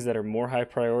other things that are more high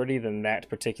priority than that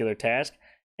particular task.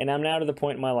 And I'm now to the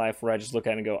point in my life where I just look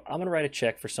at it and go, I'm going to write a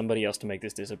check for somebody else to make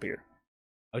this disappear.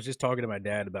 I was just talking to my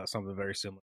dad about something very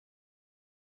similar.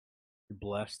 You're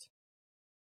blessed.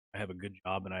 I have a good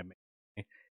job and I make money,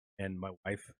 and my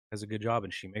wife has a good job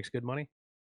and she makes good money.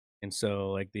 And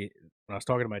so, like, when I was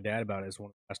talking to my dad about it, it's one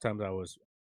of the last times I was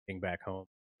getting back home.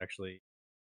 Actually,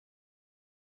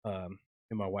 and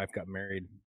my wife got married.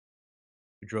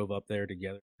 We drove up there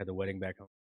together, had the wedding back home,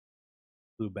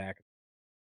 flew back,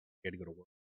 had to go to work.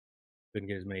 Couldn't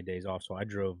get as many days off, so I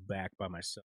drove back by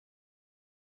myself.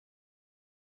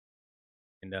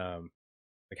 And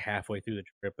like halfway through the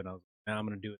trip, and I was like, nah, I'm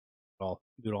gonna do it all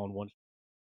in one.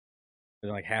 And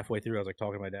then like halfway through, I was like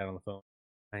talking to my dad on the phone.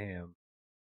 I am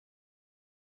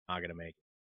not gonna make it.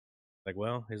 Like,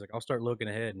 well, he's like, I'll start looking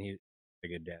ahead, and he's a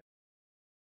good dad.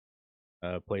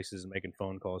 Places, making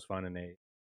phone calls, finding a,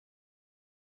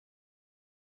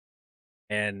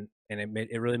 and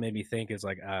it really made me think. It's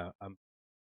like I'm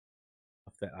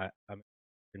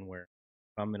in where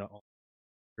if I'm in a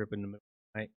trip in the middle of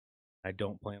the night, I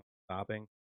don't plan on stopping.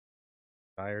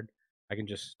 Tired, I can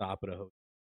just stop at a hotel.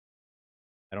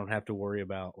 I don't have to worry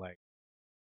about like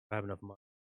I have enough money.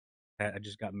 I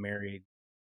just got married.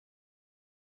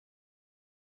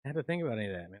 I had to think about any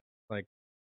of that, man. Like,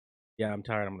 yeah, I'm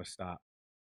tired. I'm gonna stop.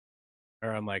 Or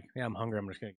I'm like, yeah, I'm hungry. I'm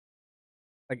just gonna.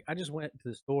 Like, I just went to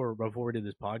the store before we did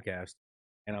this podcast,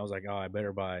 and I was like, oh, I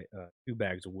better buy 2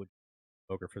 bags of wood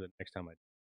poker for the next time I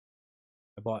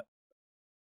bought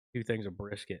 2 things of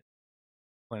brisket.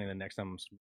 Planning the next time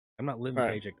I'm not living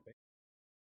paycheck to paycheck,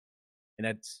 and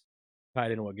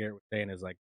tied into what Garrett was saying is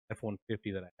like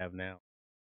F-150 that I have now.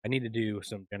 I need to do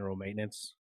some general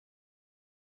maintenance.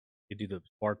 You do the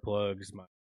spark plugs, my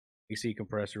AC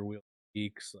compressor, wheel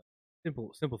leaks, like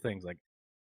simple things like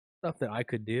stuff that I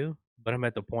could do. But I'm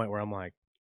at the point where I'm like,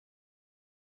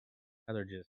 I'd rather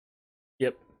just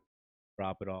Yep.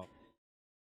 drop it off.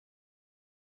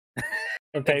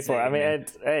 And pay That's for it. it, I mean, man.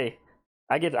 hey,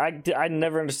 I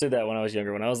never understood that when I was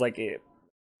younger. When I was like, I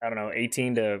don't know,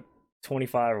 18 to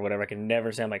 25 or whatever, I could never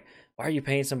understand. I'm like, why are you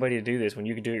paying somebody to do this when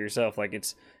you can do it yourself? Like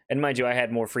and mind you, I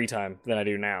had more free time than I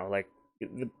do now. Like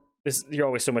you're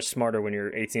always so much smarter when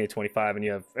you're 18 to 25 and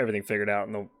you have everything figured out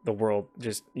in the world.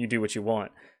 Just you do what you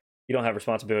want. You don't have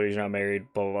responsibilities. You're not married.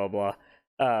 Blah blah blah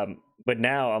blah. But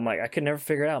now I'm like, I could never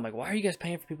figure it out. I'm like, why are you guys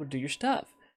paying for people to do your stuff?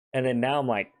 And then now I'm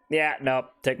like, yeah, no,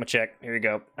 take my check. Here you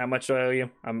go. How much do I owe you?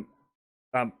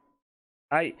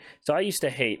 So I used to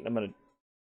hate. I'm gonna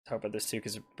talk about this too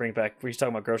because it brings back. We're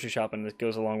talking about grocery shopping. That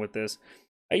goes along with this.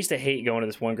 I used to hate going to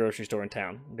this one grocery store in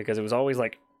town because it was always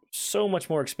like so much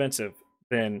more expensive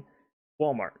than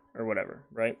Walmart or whatever,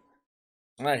 right?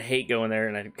 And I'd hate going there,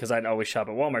 and because I'd always shop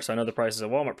at Walmart, so I know the prices at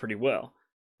Walmart pretty well.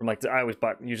 From like I always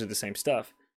bought usually the same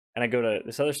stuff, and I go to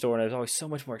this other store, and it was always so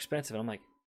much more expensive. And I'm like,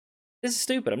 this is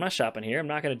stupid. I'm not shopping here. I'm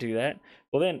not going to do that.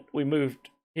 Well, then we moved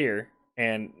here,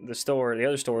 and the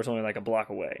other store is only like a block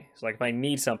away. So like if I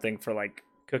need something for like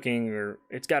cooking, or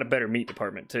it's got a better meat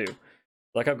department too.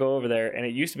 Like I'll go over there, and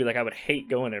it used to be like I would hate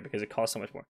going there because it costs so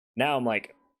much more. Now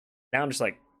I'm just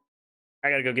like, I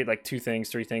gotta go get like 2 things,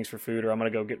 3 things for food, or I'm gonna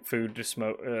go get food to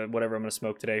smoke, whatever I'm gonna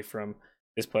smoke today from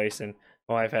this place. And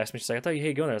my wife asked me, she's like, I thought you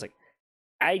hated going there. I was like,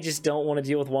 I just don't want to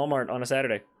deal with Walmart on a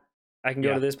Saturday. I can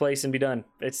go to this place and be done.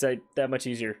 It's that much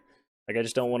easier. Like I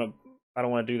just don't want to. I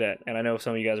don't want to do that. And I know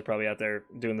some of you guys are probably out there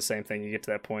doing the same thing. You get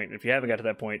to that point. If you haven't got to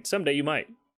that point, someday you might.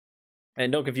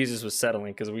 And don't confuse this with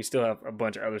settling, because we still have a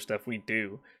bunch of other stuff we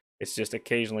do. It's just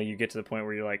occasionally you get to the point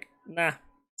where you're like, nah,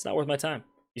 it's not worth my time.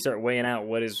 You start weighing out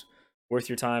what is worth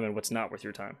your time and what's not worth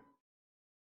your time.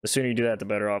 The sooner you do that, the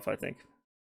better off, I think.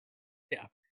 Yeah.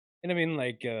 And I mean,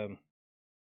 like,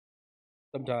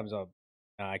 sometimes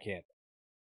I can't.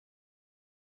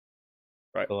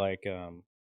 Right. But like,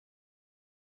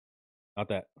 not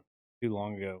that too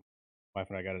long ago, my wife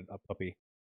and I got a puppy,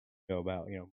 about,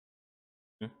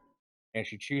 and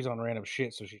she chews on random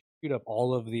shit. So she chewed up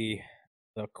all of the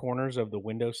corners of the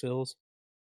windowsills,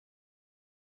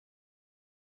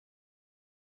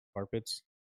 carpets,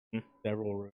 Mm.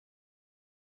 several rooms.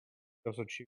 She also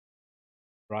chewed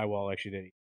drywall like she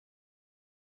did.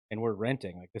 And we're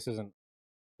renting. Like this isn't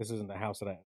the house that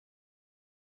I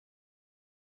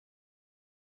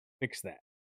fix that.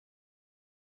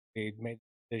 We made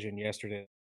the decision yesterday to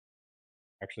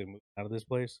actually move out of this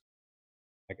place.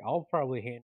 Like I'll probably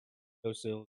hand those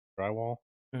sills drywall,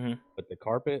 Mm-hmm. but the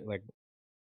carpet, like,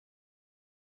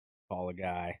 call a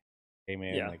guy. Hey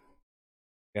man, Yeah. like,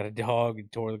 got a dog,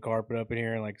 tore the carpet up in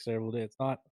here in like several days.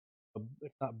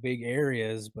 It's not big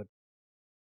areas, but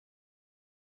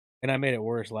and I made it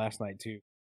worse last night too,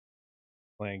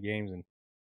 playing games, and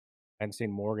I hadn't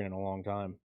seen Morgan in a long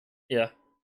time. Yeah.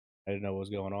 I didn't know what was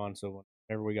going on, so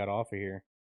whenever we got off of here,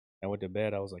 I went to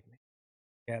bed. I was like,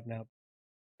 capping out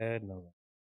bed, and I was like,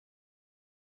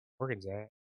 Morgan's at.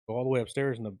 Go all the way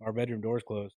upstairs, and our bedroom door's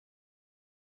closed.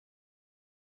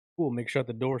 Cool, shut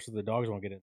the door so the dogs won't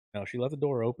get in. No, she left the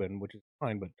door open, which is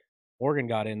fine, but Morgan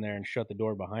got in there and shut the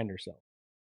door behind herself.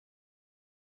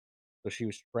 So she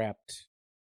was trapped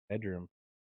in the bedroom.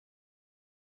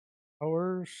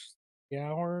 Hours.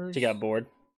 She got bored.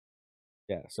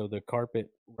 Yeah, so the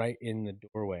carpet right in the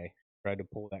doorway, tried to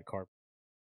pull that carpet.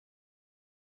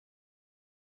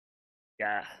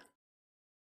 Yeah.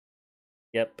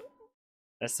 Yep.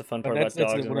 That's the fun But part about that's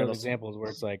dogs and one of those rentals. examples where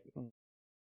it's like,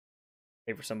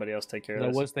 Pay for somebody else to take care of I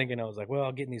this. was thinking, I was like, well,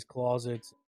 I'll get in these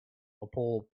closets. I'll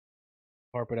pull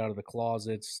carpet out of the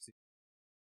closets,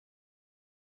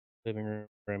 living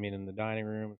room, in the dining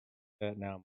room. That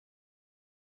now,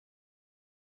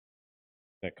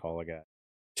 that call I got.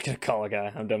 Just gonna call a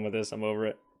guy. I'm done with this. I'm over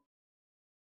it.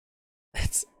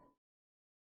 It's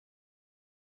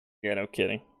yeah, no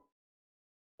kidding.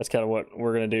 That's kind of what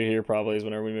we're gonna do here. Probably is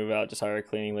whenever we move out, just hire a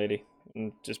cleaning lady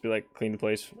and just be like, clean the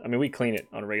place. I mean, we clean it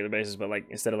on a regular basis, but like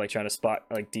instead of like trying to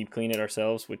like deep clean it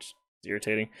ourselves, which is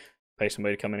irritating, pay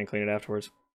somebody to come in and clean it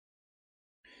afterwards.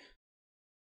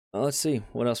 Let's see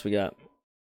what else we got.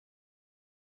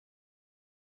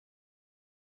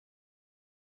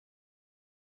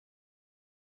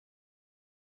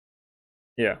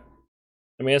 Yeah,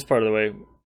 I mean that's part of the way.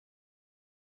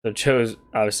 So Joe's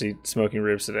obviously smoking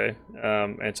ribs today,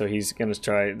 and so he's gonna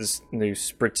try this new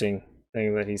spritzing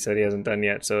thing that he said he hasn't done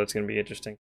yet. So it's gonna be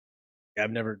interesting. Yeah,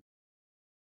 I've never.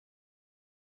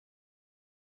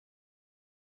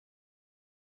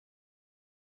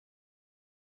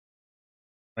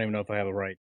 I don't even know if I have a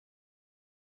right.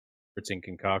 It's in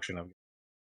concoction. I've got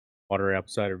water, apple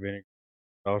cider vinegar,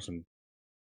 sauce, and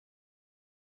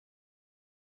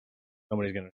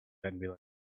somebody's gonna and be like,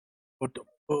 "What the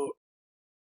fuck?"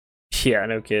 Yeah,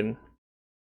 no kidding.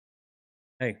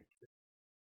 Hey,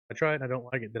 I try it and I don't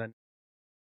like it. Then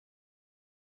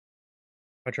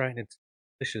I try it and it's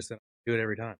delicious, then I do it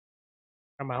every time.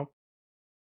 I'm out.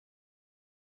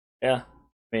 Yeah,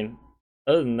 I mean,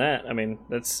 other than that, I mean,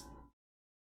 that's,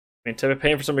 I mean, to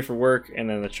paying for somebody for work, and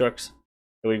then the trucks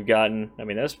that we've gotten. I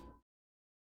mean, that's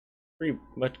pretty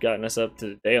much gotten us up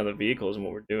to date on the vehicles and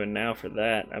what we're doing now for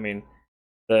that. I mean,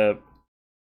 the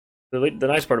the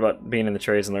nice part about being in the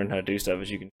trades and learning how to do stuff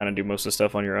is you can kind of do most of the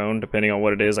stuff on your own, depending on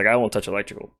what it is. Like, I won't touch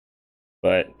electrical,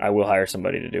 but I will hire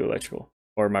somebody to do electrical,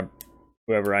 or my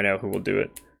whoever I know who will do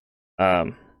it.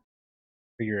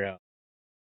 Figure out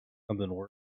something to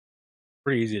work.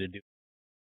 Pretty easy to do.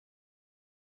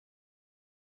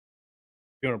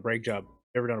 Doing a brake job.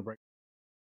 Ever done a brake?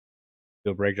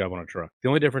 Do a brake job on a truck. The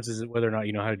only difference is whether or not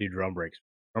you know how to do drum brakes.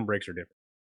 Drum brakes are different.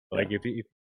 Like Yeah.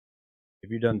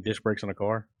 if you've done disc brakes on a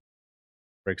car,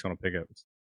 brakes on a pickup, it's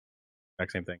the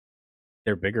exact same thing.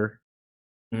 They're bigger.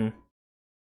 Mhm.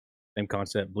 Same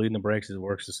concept. Bleeding the brakes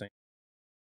works the same.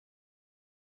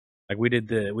 Like we did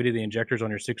the injectors on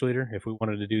your 6-liter. If we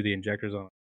wanted to do the injectors on a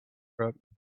truck,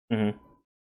 Mhm. the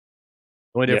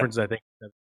only Yeah. difference I think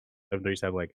that they used to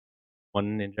have like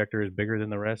one injector is bigger than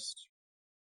the rest.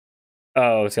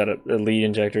 Oh, it's got a lead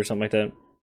injector or something like that.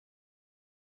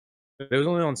 It was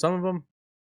only on some of them.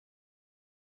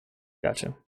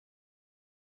 Gotcha.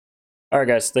 All right,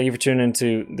 guys. Thank you for tuning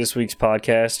into this week's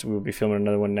podcast. We'll be filming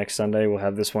another one next Sunday. We'll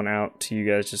have this one out to you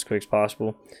guys just as quick as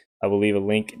possible. I will leave a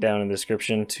link down in the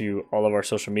description to all of our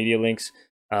social media links,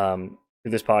 to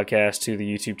this podcast, to the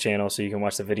YouTube channel, so you can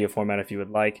watch the video format if you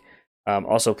would like.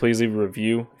 Also, please leave a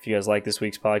review if you guys like this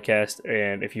week's podcast.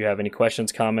 And if you have any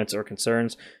questions, comments, or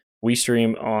concerns, we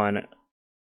stream on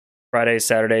Fridays,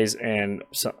 Saturdays, and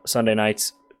Sunday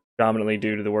nights, predominantly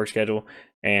due to the work schedule.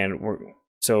 And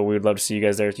so we would love to see you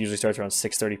guys there. It usually starts around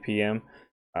 6:30 p.m.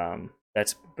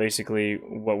 That's basically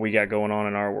what we got going on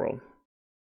in our world.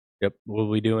 Yep,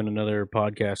 we'll be doing another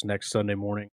podcast next Sunday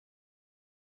morning.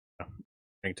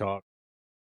 Talk.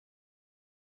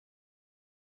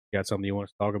 You got something you want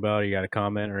us to talk about? You got a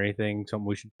comment or anything? Something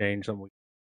we should change? Something we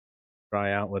should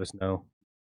try out? Let us know.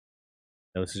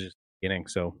 This is just the beginning,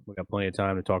 so we got plenty of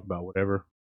time to talk about whatever.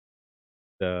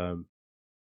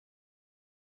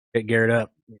 Hit Garrett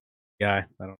up, guy.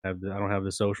 I don't have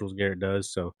the socials Garrett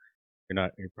does, so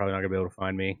you're probably not gonna be able to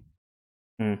find me.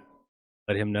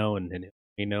 Let him know and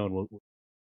me know, and we'll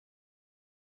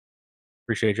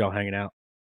appreciate y'all hanging out.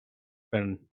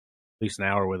 Spend at least an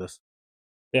hour with us.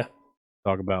 Yeah.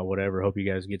 Talk about whatever. Hope you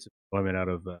guys get some enjoyment out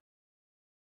of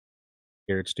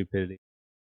Garrett's stupidity.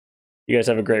 You guys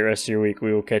have a great rest of your week.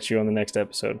 We will catch you on the next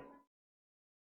episode.